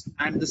providers,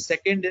 and the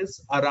second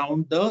is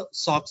around the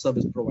SOC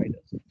service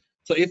providers.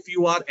 So if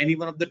you are any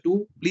one of the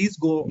two, please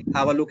go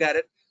have a look at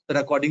it, that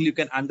accordingly you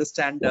can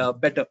understand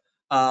better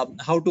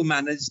how to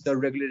manage the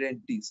regulated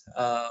entities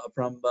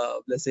from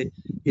let's say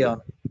here.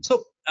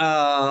 So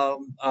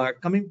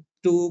coming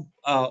to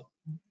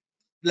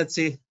let's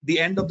say the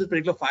end of this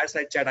particular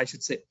fireside chat, I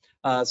should say,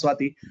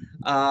 Swati,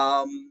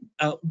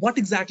 what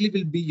exactly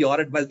will be your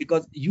advice?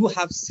 Because you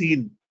have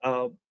seen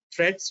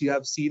threats, you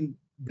have seen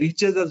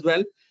breaches as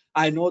well.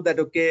 I know that,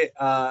 okay,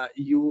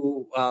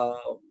 you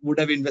would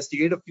have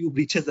investigated a few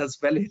breaches as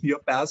well in your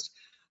past,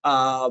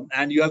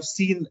 and you have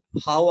seen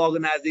how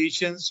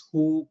organizations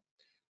who,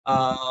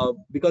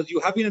 because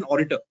you have been an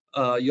auditor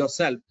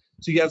yourself,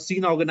 so you have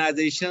seen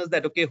organizations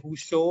that, okay, who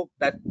show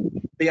that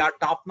they are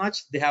top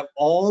notch. They have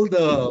all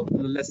the,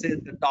 let's say,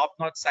 the top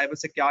notch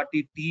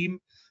cybersecurity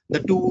team, the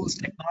tools,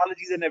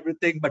 technologies, and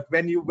everything. But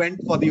when you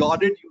went for the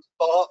audit, you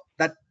saw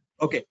that,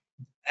 okay,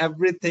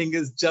 everything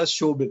is just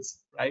showbiz,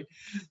 right?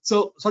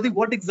 So, Swati,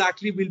 what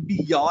exactly will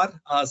be your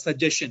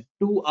suggestion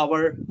to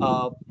our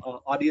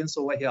audience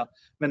over here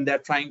when they're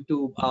trying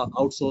to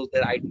outsource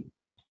their IT?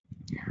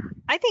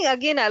 I think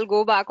again I'll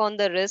go back on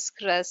the risk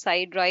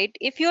side, right?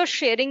 If you're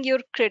sharing your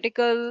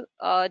critical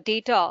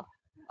data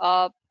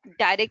uh,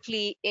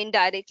 directly,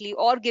 indirectly,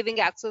 or giving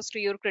access to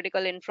your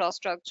critical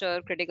infrastructure,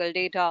 critical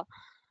data,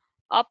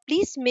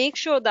 please make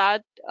sure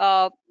that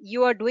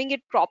you are doing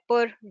it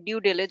proper due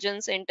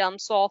diligence in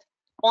terms of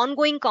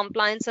ongoing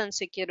compliance and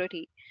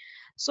security.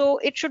 So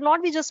it should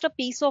not be just a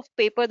piece of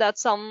paper that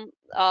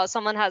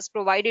someone has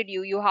provided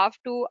you. You have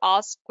to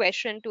ask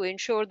question to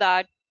ensure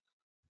that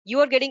you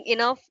are getting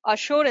enough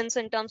assurance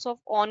in terms of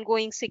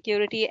ongoing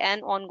security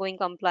and ongoing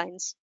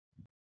compliance.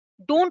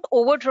 Don't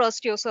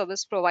overtrust your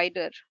service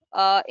provider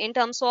in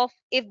terms of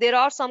if there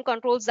are some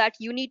controls that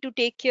you need to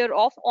take care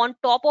of on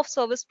top of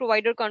service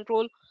provider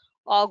control,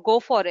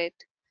 go for it.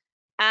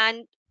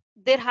 And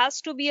there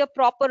has to be a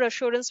proper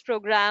assurance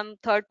program,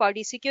 third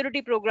party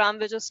security program,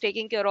 which is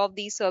taking care of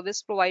these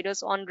service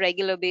providers on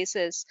regular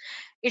basis.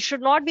 It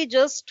should not be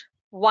just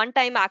one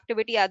time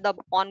activity at the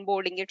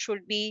onboarding. It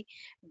should be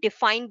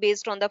defined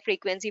based on the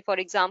frequency. For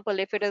example,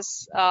 if it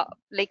is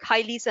like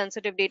highly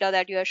sensitive data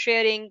that you are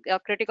sharing, a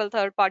critical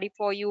third party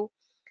for you,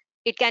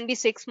 it can be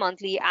 6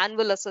 monthly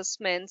annual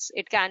assessments.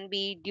 It can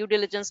be due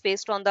diligence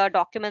based on the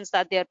documents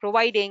that they are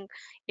providing.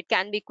 It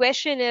can be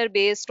questionnaire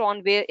based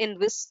on where in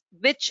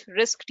which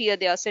risk tier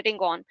they are sitting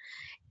on.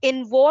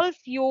 Involve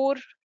your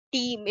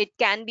team. It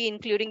can be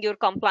including your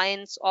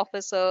compliance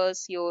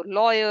officers, your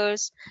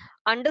lawyers.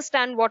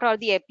 Understand what are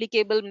the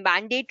applicable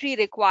mandatory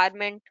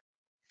requirement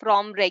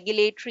from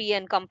regulatory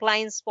and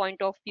compliance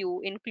point of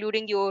view,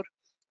 including your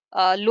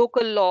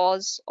local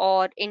laws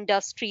or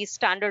industry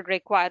standard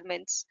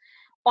requirements.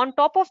 On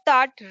top of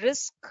that,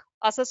 risk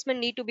assessment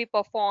need to be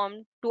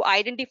performed to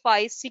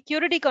identify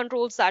security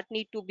controls that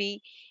need to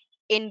be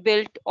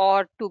inbuilt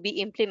or to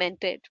be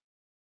implemented.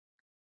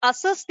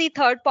 Assess the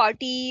third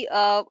party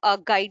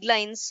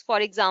guidelines. For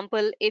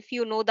example, if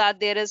you know that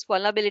there is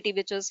vulnerability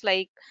which is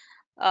like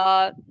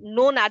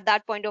known at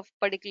that point of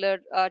particular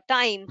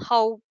time,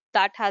 how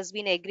that has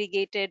been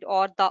aggregated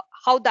or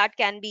how that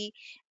can be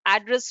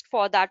addressed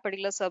for that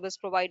particular service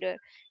provider.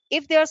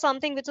 If there's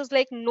something which is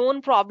like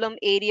known problem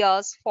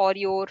areas for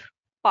your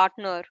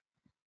partner,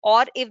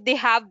 or if they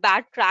have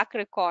bad track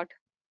record,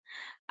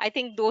 I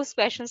think those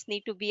questions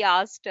need to be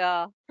asked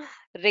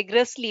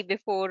rigorously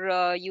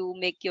before you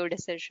make your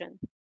decision.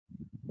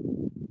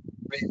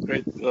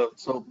 Great.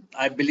 So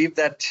I believe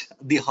that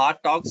the hard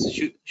talks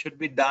should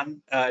be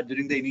done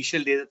during the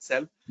initial days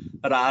itself,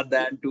 rather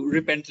than to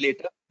repent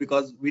later,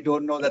 because we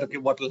don't know that, okay,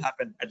 what will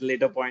happen at a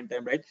later point in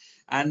time, right?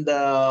 And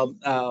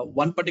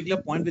one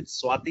particular point which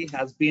Swati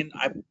has been,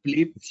 I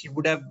believe she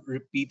would have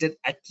repeated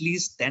at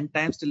least 10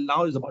 times till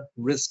now, is about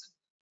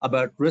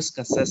risk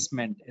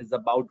assessment, is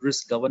about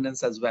risk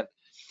governance as well.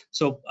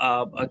 So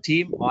a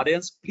team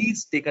audience,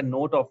 please take a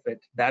note of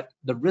it, that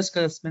the risk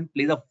assessment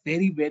plays a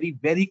very, very,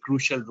 very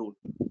crucial role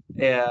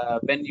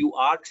when you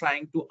are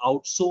trying to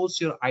outsource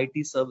your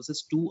IT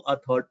services to a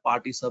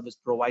third-party service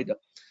provider.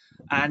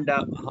 And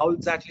how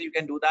exactly you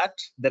can do that?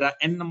 There are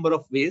n number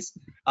of ways,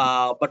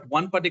 but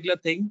one particular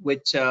thing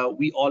which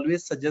we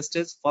always suggest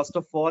is, first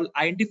of all,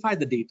 identify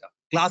the data,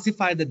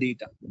 classify the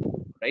data,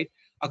 right?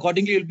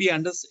 Accordingly, you'll be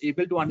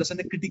able to understand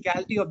the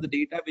criticality of the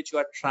data which you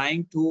are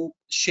trying to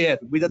share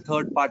with a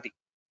third party.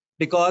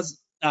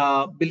 Because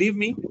believe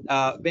me,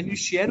 when you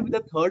share with a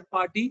third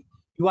party,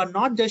 you are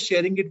not just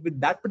sharing it with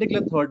that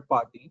particular third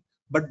party,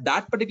 but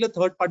that particular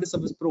third party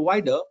service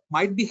provider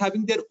might be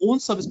having their own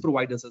service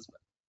providers as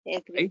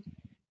well, right?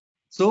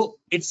 So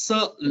it's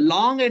a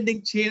long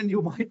ending chain.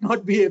 You might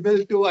not be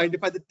able to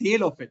identify the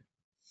tail of it.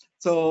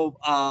 So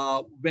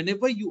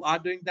whenever you are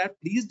doing that,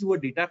 please do a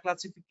data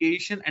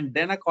classification, and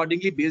then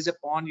accordingly, based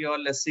upon your,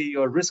 let's say,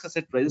 your risk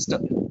asset register,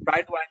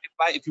 try to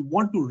identify if you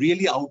want to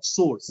really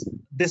outsource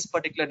this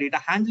particular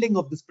data, handling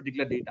of this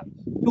particular data,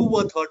 to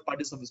a third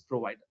party service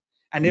provider.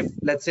 And if,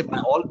 let's say, by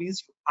all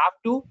means you have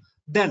to,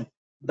 then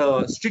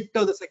the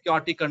stricter the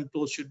security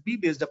controls should be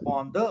based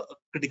upon the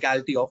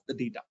criticality of the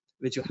data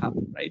which you have,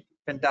 right?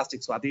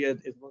 Fantastic, Swati.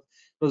 It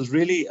was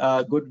really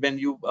good when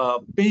you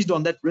pitched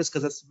on that risk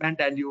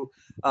assessment, and you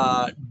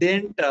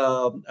didn't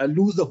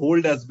lose the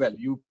hold as well.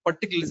 You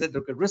particularly said,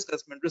 okay, risk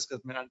assessment,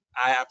 and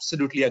I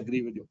absolutely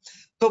agree with you.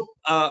 So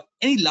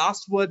any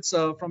last words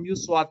from you,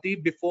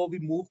 Swati, before we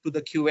move to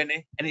the Q&A,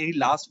 and any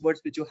last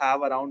words which you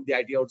have around the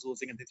IT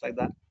outsourcing and things like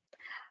that?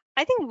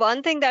 I think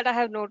one thing that I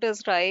have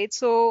noticed, right?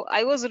 So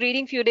I was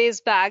reading few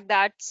days back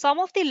that some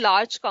of the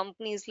large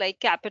companies like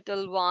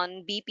Capital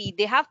One, BP,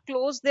 they have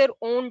closed their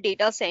own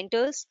data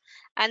centers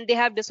and they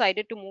have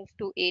decided to move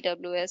to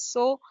AWS.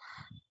 So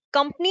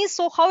companies,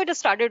 so how it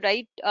started,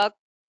 right?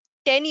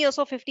 10 years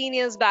or 15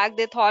 years back,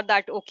 they thought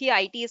that,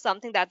 okay, IT is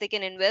something that they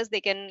can invest, they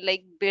can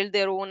like build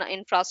their own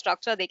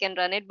infrastructure, they can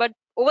run it. But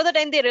over the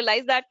time, they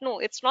realized that no,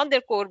 it's not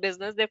their core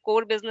business. Their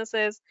core business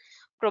is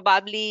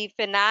probably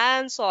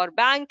finance or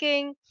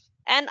banking,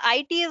 and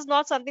IT is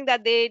not something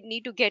that they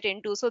need to get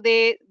into. So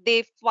they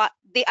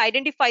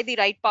identify the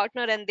right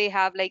partner and they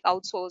have like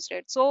outsourced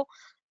it. So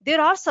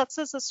there are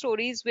success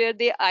stories where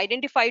they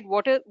identified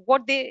what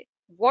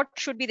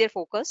should be their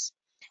focus,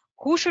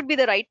 who should be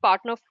the right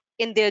partner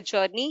in their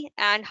journey,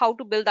 and how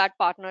to build that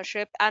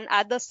partnership, and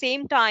at the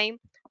same time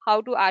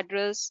how to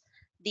address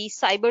the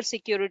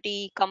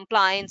cybersecurity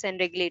compliance and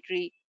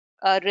regulatory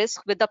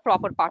risk with the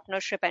proper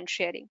partnership and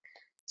sharing.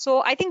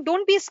 So I think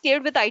don't be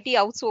scared with IT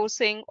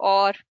outsourcing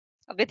or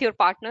with your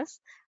partners.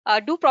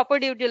 Do proper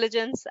due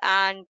diligence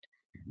and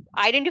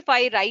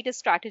identify right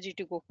strategy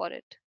to go for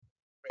it.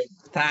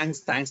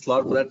 Thanks a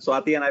lot for that,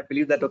 Swati. And I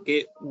believe that,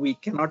 okay, we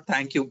cannot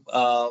thank you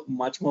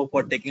much more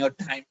for taking out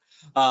time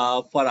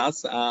for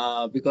us,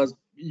 because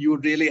you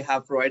really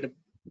have provided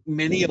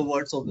many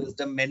words of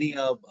wisdom, many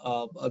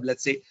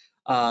let's say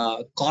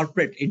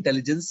corporate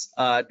intelligence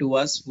to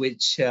us,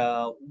 which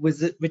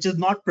is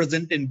not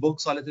present in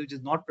books, or which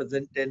is not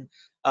present in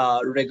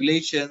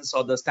regulations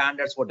or the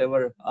standards,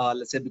 whatever,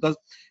 let's say, because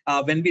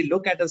when we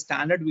look at a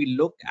standard, we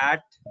look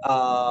at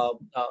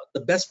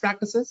the best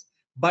practices,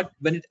 but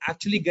when it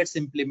actually gets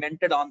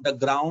implemented on the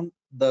ground,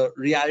 the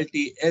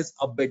reality is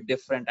a bit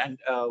different. And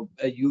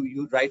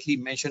you rightly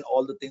mentioned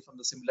all the things from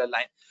the similar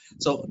line.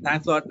 So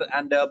thanks a lot.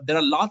 And there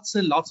are lots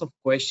and lots of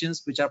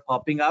questions which are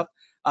popping up.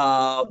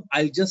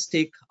 I'll just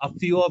take a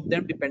few of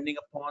them depending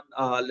upon,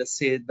 let's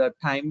say, the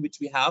time which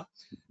we have.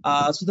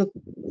 So the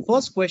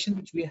first question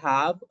which we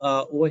have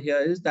over here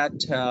is that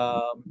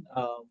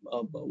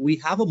we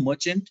have a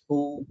merchant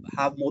who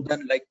have more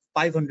than like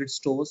 500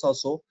 stores or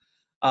so,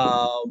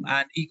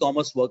 and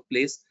e-commerce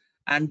workplace,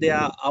 and they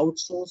are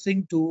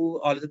outsourcing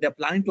to, or they're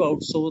planning to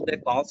outsource their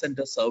call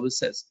center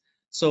services.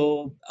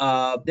 So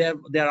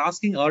they're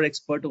asking our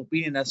expert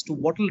opinion as to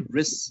what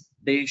risks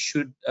they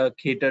should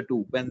cater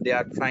to when they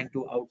are trying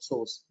to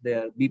outsource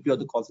their BPO or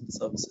the call center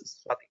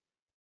services. Swati.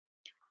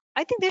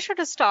 I think they should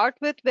start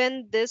with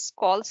when this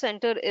call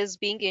center is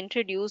being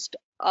introduced.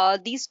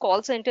 These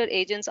call center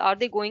agents, are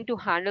they going to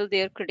handle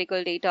their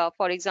critical data?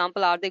 For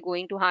example, are they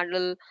going to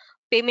handle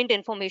payment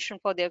information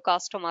for their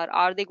customer?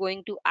 Are they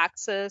going to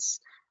access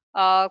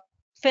uh,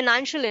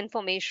 financial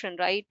information,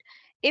 right?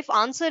 If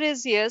answer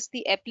is yes,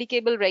 the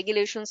applicable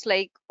regulations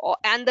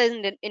and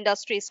the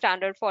industry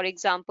standard, for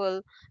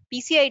example,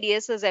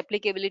 PCI-DSS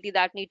applicability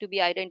that need to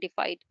be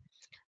identified.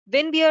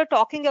 When we are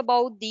talking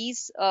about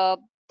these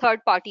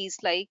third parties,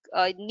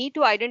 need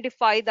to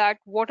identify that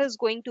what is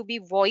going to be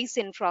voice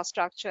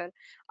infrastructure.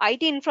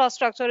 IT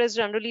infrastructure is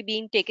generally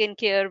being taken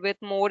care with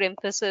more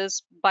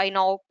emphasis by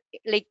now,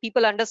 like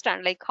people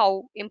understand like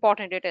how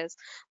important it is.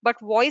 But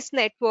voice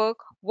network,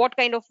 what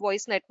kind of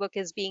voice network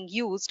is being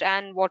used,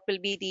 and what will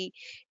be the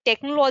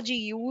technology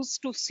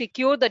used to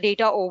secure the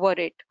data over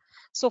it.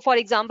 So for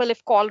example,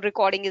 if call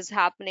recording is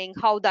happening,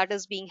 how that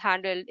is being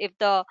handled, if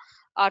the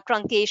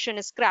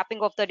truncation,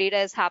 scrapping of the data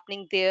is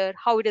happening there,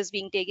 how it is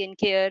being taken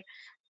care,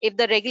 if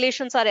the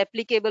regulations are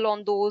applicable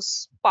on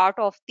those part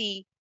of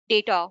the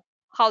data,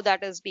 how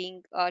that is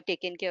being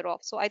taken care of.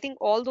 So I think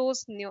all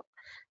those new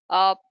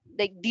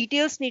like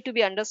details need to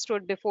be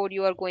understood before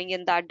you are going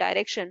in that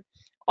direction.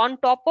 On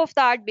top of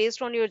that,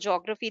 based on your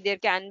geography, there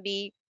can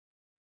be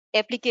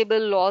applicable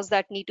laws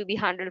that need to be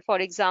handled. For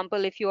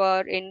example, if you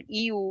are in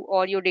EU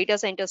or your data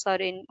centers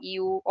are in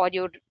EU or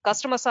your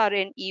customers are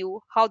in EU,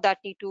 how that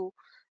need to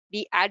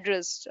be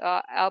addressed.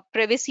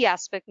 Privacy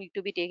aspect need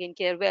to be taken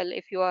care well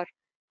if you are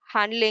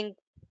handling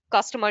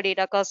customer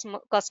data,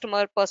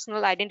 customer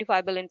personal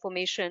identifiable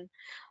information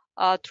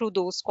through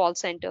those call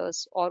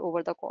centers or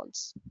over the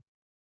calls.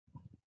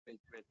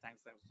 Great. Thanks.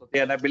 So,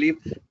 yeah, and I believe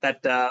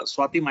that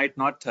Swati might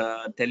not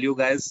tell you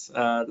guys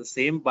the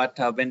same, but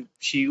when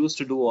she used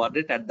to do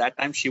audit at that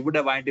time, she would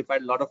have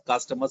identified a lot of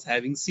customers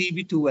having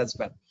CV2 as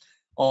well,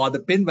 or the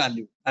PIN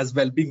value as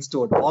well being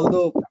stored.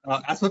 Although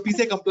as per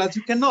PCI compliance,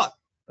 you cannot,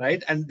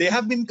 right? And they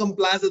have been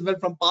compliant as well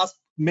from past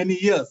many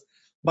years.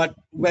 But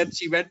when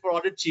she went for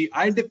audit, she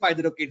identified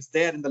that okay, it's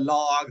there in the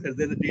logs,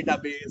 there's a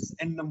database,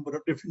 n number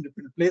of different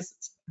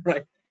places,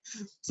 right?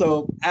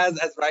 So as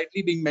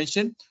rightly being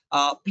mentioned,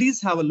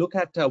 please have a look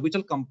at which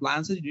all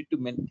compliances you need to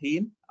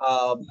maintain,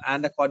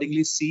 and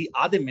accordingly see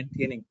are they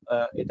maintaining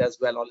it as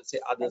well, or let's say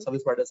other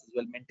service providers as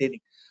well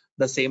maintaining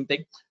the same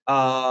thing.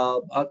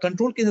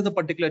 ControlCase is a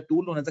particular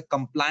tool known as a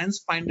compliance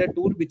finder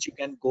tool, which you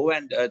can go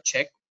and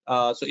check.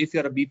 So if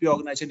you're a BPO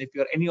organization, if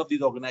you're any of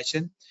these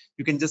organizations,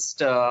 you can just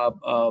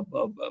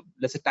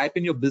let's say type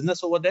in your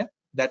business over there,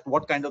 that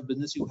what kind of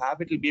business you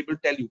have. It will be able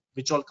to tell you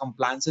which all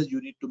compliances you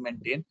need to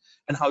maintain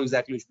and how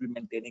exactly you should be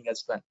maintaining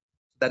as well.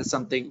 That is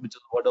something which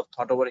is a word of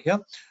thought over here.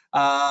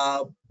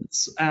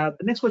 The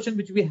next question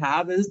which we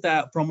have is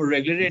that from a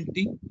regulatory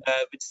entity,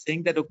 which is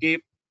saying that okay,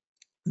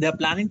 they're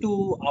planning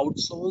to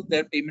outsource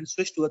their payment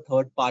switch to a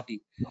third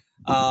party.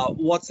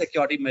 What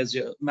security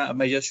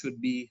measures should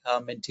be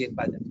maintained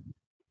by them?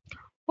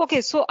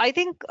 Okay, so I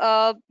think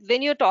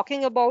when you're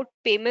talking about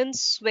payment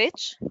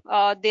switch,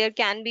 there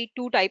can be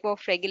two type of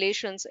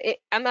regulations.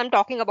 I'm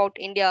talking about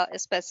India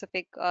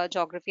specific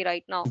geography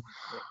right now.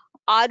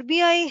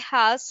 RBI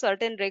has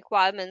certain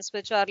requirements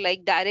which are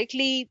like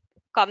directly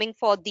coming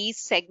for these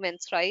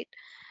segments, right?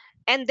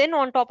 And then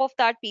on top of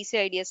that,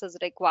 PCI-DSS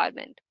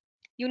requirement.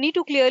 You need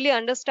to clearly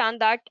understand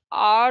that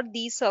are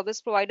these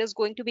service providers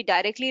going to be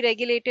directly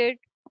regulated,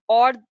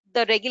 or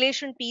the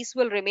regulation piece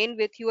will remain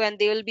with you and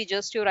they will be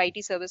just your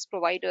IT service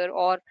provider,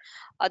 or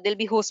they'll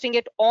be hosting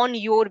it on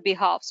your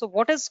behalf. So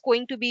what is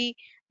going to be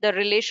the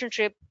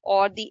relationship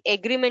or the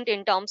agreement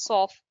in terms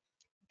of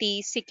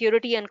the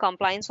security and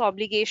compliance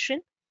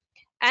obligation?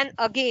 And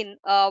again,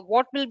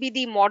 what will be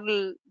the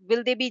model?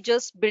 Will they be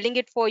just building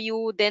it for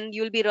you, then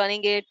you'll be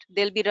running it,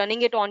 they'll be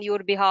running it on your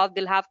behalf,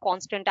 they'll have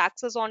constant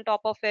access on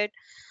top of it?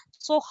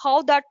 So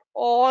how that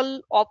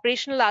all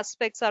operational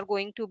aspects are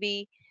going to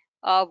be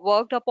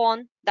worked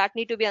upon, that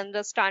need to be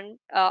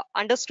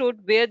understood,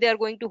 where they are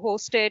going to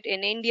host it,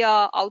 in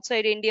India,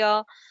 outside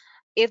India.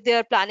 If they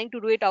are planning to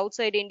do it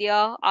outside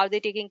India, are they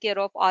taking care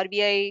of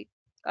RBI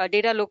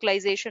data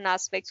localization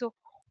aspect? So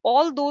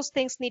all those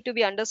things need to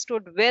be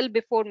understood well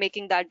before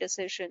making that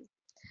decision.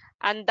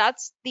 And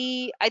that's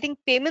the, I think,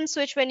 payment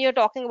switch. When you're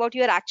talking about,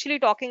 you're actually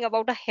talking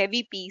about a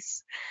heavy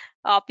piece.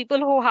 People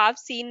who have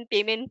seen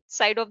payment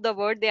side of the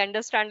word, they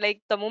understand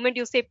like the moment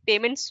you say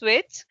payment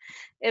switch,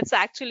 it's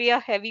actually a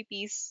heavy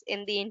piece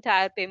in the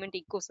entire payment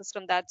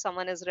ecosystem that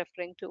someone is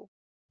referring to.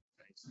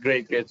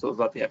 Great. So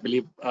Swati, I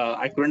believe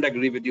I couldn't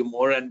agree with you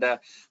more. And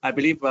I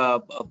believe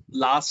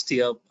last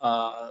year,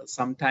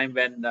 sometime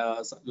when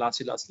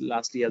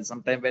last year,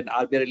 sometime when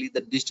RBI released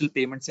the digital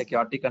payment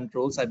security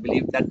controls, I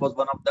believe that was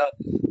one of the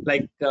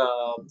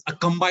a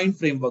combined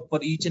framework for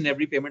each and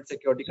every payment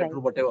security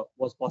control, whatever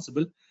was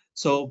possible.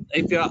 So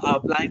if you're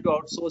applying to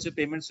outsource your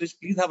payment switch,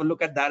 please have a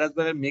look at that as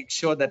well and make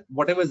sure that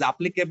whatever is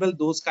applicable,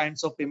 those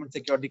kinds of payment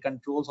security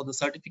controls or the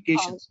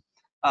certifications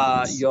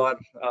your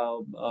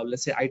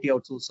let's say IT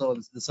outsourcer or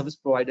the service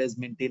provider is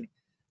maintaining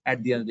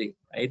at the end of the day,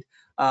 right?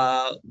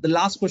 The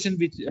last question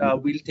which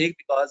we'll take,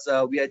 because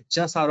we are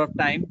just out of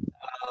time.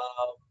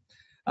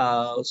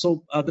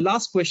 So the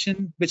last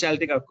question, which I'll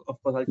take,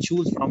 of course, I'll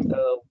choose from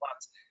the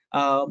ones.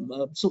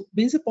 So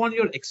based upon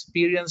your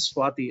experience,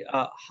 Swati,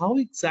 how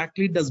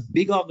exactly does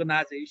big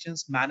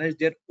organizations manage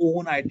their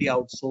own IT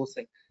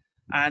outsourcing?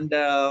 And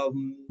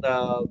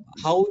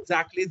how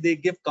exactly they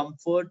give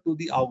comfort to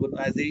the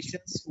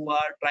organizations who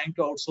are trying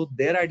to outsource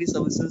their IT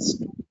services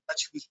to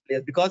such huge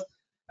players? Because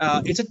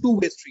it's a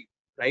two-way street,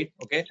 right?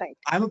 Okay, Right.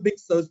 I'm a big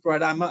service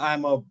provider.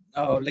 I'm a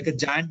like a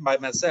giant by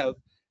myself,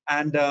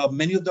 and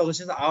many of the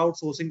organizations are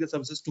outsourcing the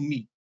services to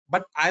me.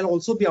 But I'll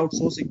also be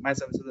outsourcing my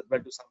services as well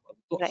to someone.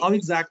 So Right. how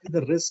exactly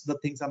the risks, the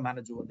things are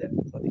managed over there?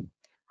 Sorry.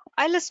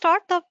 I'll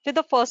start with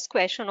the first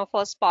question or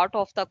first part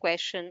of the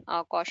question,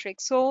 Kaushik.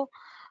 So,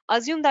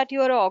 assume that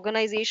you are an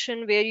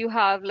organization where you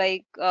have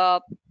like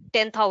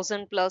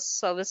 10,000 plus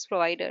service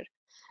provider.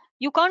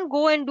 You can't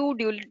go and do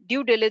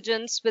due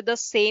diligence with the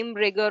same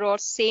rigor or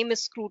same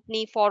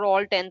scrutiny for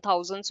all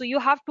 10,000. So, you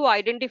have to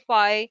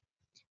identify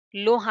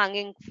low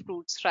hanging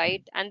fruits,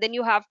 right? And then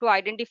you have to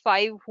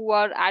identify who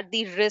are at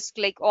the risk,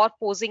 like, or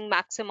posing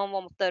maximum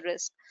of the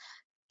risk.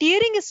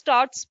 Tiering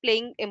starts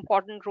playing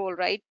important role,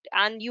 right?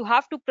 And you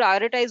have to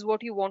prioritize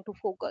what you want to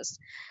focus.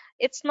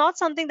 It's not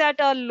something that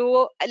a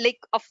lower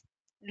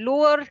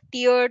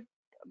tiered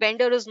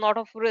vendor is not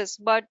of risk,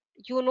 but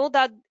you know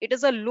that it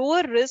is a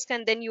lower risk,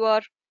 and then you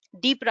are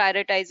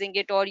deprioritizing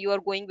it, or you are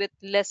going with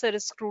lesser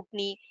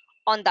scrutiny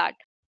on that.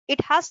 It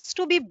has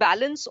to be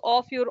balance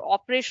of your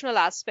operational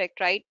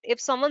aspect, right? If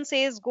someone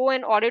says go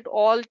and audit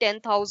all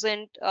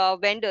 10,000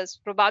 vendors,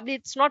 probably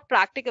it's not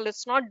practical,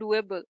 it's not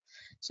doable.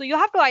 So you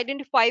have to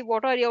identify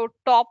what are your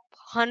top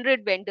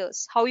 100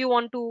 vendors, how you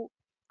want to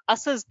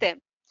assess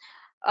them.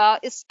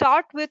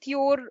 Start with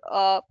your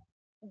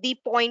the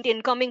point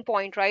incoming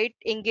point, right?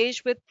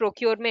 Engage with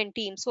procurement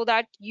team so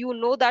that you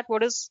know that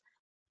what is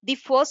the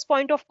first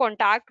point of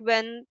contact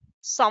when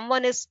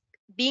someone is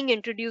being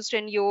introduced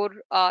in your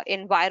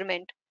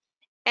environment.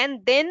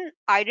 And then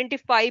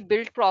identify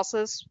build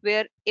process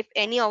where if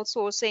any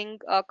outsourcing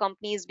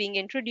company is being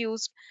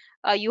introduced,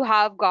 you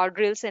have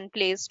guardrails in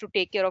place to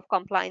take care of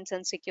compliance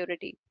and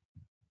security.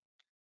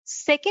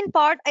 Second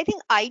part, I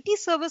think IT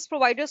service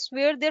providers,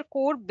 where their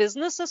core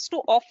business is to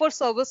offer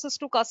services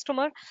to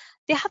customer,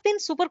 they have been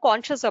super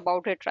conscious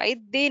about it, right?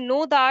 They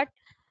know that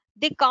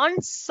they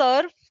can't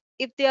serve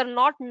if they are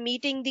not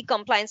meeting the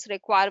compliance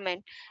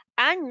requirement,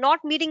 and not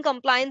meeting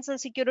compliance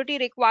and security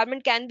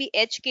requirement can be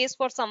edge case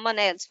for someone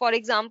else. For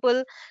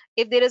example,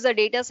 if there is a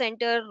data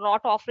center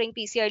not offering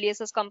PCI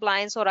DSS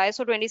compliance or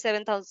ISO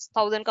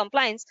 27000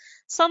 compliance,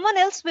 someone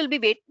else will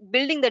be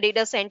building the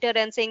data center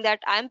and saying that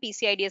I am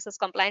PCI DSS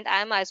compliant,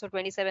 I am ISO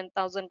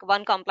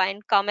 27001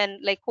 compliant, come and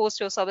like host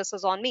your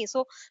services on me.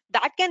 So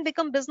that can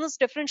become business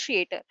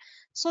differentiator.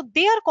 So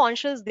they are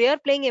conscious, they are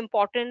playing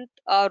important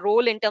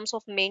role in terms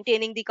of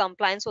maintaining the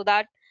compliance so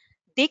that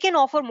they can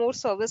offer more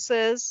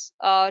services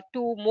to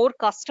more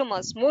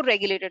customers, more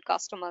regulated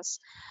customers.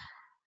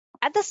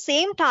 At the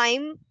same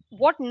time,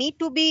 what need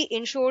to be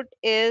ensured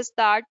is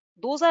that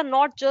those are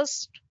not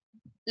just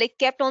like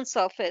kept on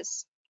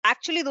surface.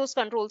 Actually those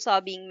controls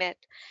are being met,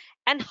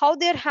 and how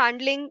they're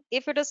handling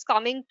if it is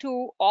coming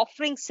to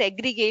offering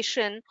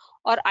segregation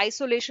or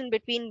isolation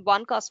between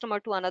one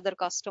customer to another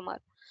customer.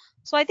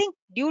 So I think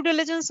due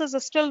diligence is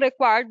still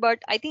required, but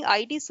I think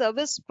IT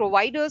service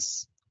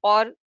providers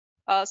or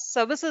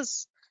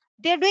services,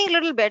 they're doing a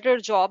little better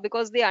job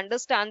because they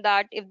understand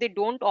that if they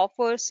don't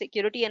offer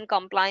security and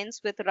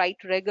compliance with right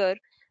rigor,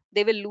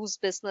 they will lose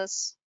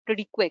business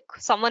pretty quick.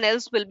 Someone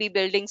else will be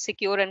building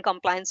secure and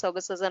compliant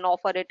services and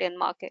offer it in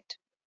market.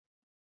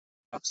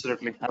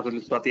 Absolutely,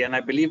 absolutely, Swati. And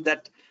I believe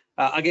that,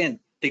 again,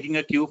 taking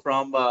a cue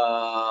from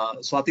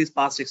Swati's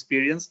past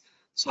experience,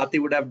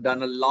 Swati would have done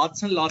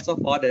lots and lots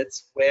of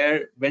audits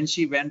where when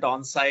she went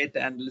on site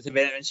and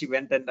when she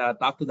went and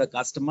talked to the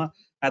customer,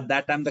 at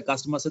that time the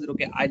customer said,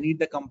 okay, I need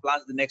the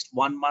compliance the next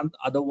 1 month,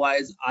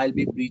 otherwise I'll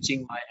be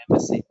breaching my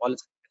MSA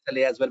policy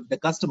as well with the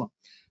customer.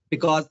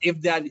 Because if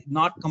they are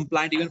not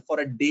compliant even for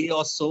a day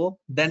or so,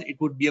 then it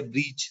would be a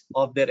breach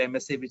of their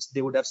MSA, which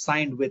they would have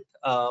signed with,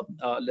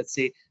 let's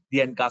say,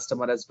 the end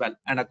customer as well.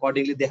 And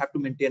accordingly, they have to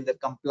maintain their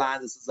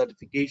compliance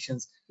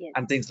certifications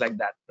and things like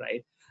that,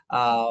 right?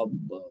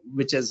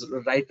 Which is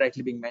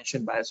rightly being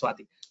mentioned by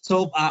Swati.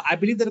 So I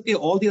believe that, okay,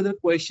 all the other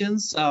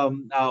questions,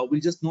 we'll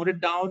just note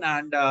it down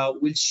and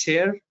we'll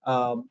share,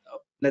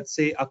 let's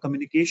say, a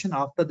communication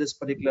after this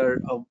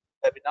particular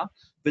webinar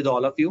with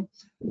all of you.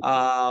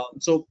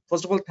 So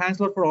first of all, thanks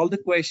a lot for all the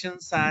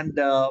questions and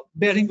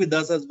bearing with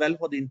us as well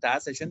for the entire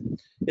session.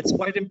 It's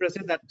quite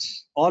impressive that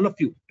all of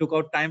you took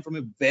out time from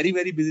a very,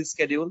 very busy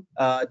schedule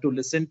to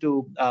listen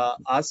to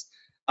us.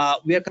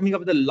 We are coming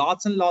up with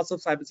lots and lots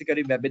of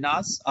cybersecurity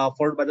webinars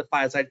followed by the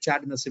fireside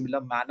chat in a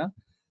similar manner.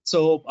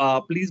 So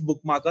please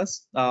bookmark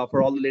us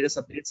for all the latest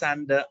updates.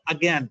 And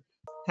again,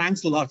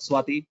 thanks a lot,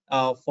 Swati,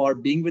 for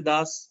being with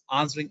us,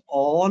 answering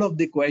all of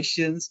the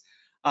questions.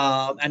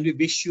 And we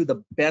wish you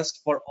the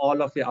best for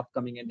all of your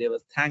upcoming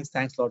endeavors. Thanks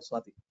a lot,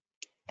 Swati.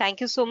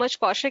 Thank you so much,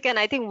 Kaushik. And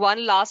I think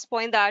one last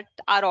point that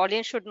our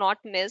audience should not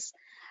miss,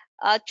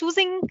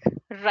 choosing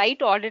right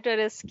auditor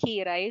is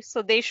key, right?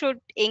 So they should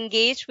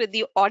engage with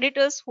the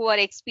auditors who are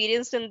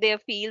experienced in their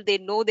field. They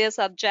know their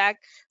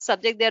subject.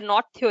 They're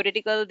not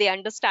theoretical. They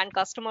understand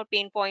customer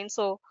pain points.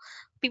 So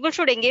people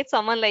should engage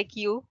someone like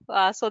you,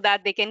 so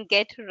that they can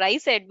get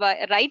right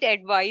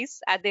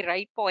advice at the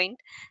right point,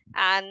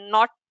 and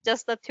not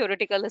just the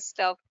theoretical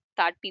stuff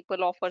that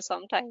people offer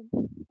sometimes.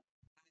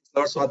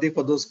 Lord Swati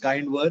for those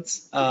kind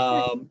words.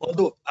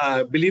 Although,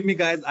 believe me,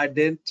 guys, I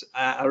didn't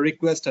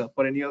request her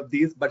for any of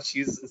these, but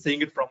she's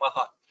saying it from her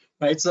heart,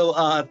 right?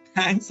 So,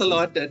 thanks a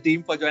lot,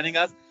 team, for joining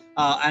us,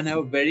 and have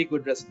a very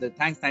good rest of the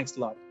day. Thanks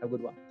a lot. Have a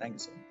good one. Thank you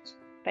so much.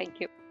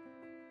 Thank you.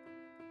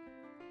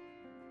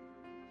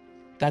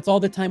 That's all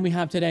the time we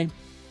have today.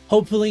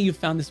 Hopefully you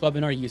found this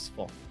webinar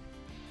useful.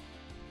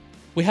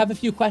 We have a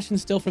few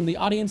questions still from the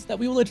audience that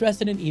we will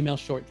address in an email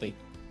shortly.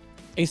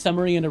 A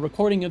summary and a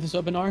recording of this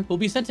webinar will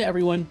be sent to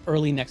everyone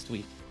early next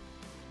week.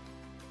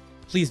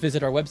 Please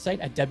visit our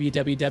website at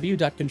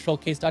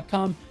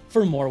www.controlcase.com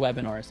for more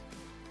webinars.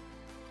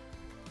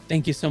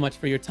 Thank you so much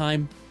for your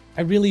time.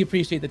 I really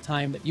appreciate the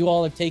time that you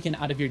all have taken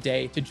out of your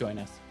day to join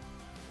us.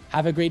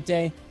 Have a great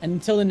day, and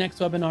until the next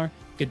webinar,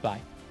 goodbye.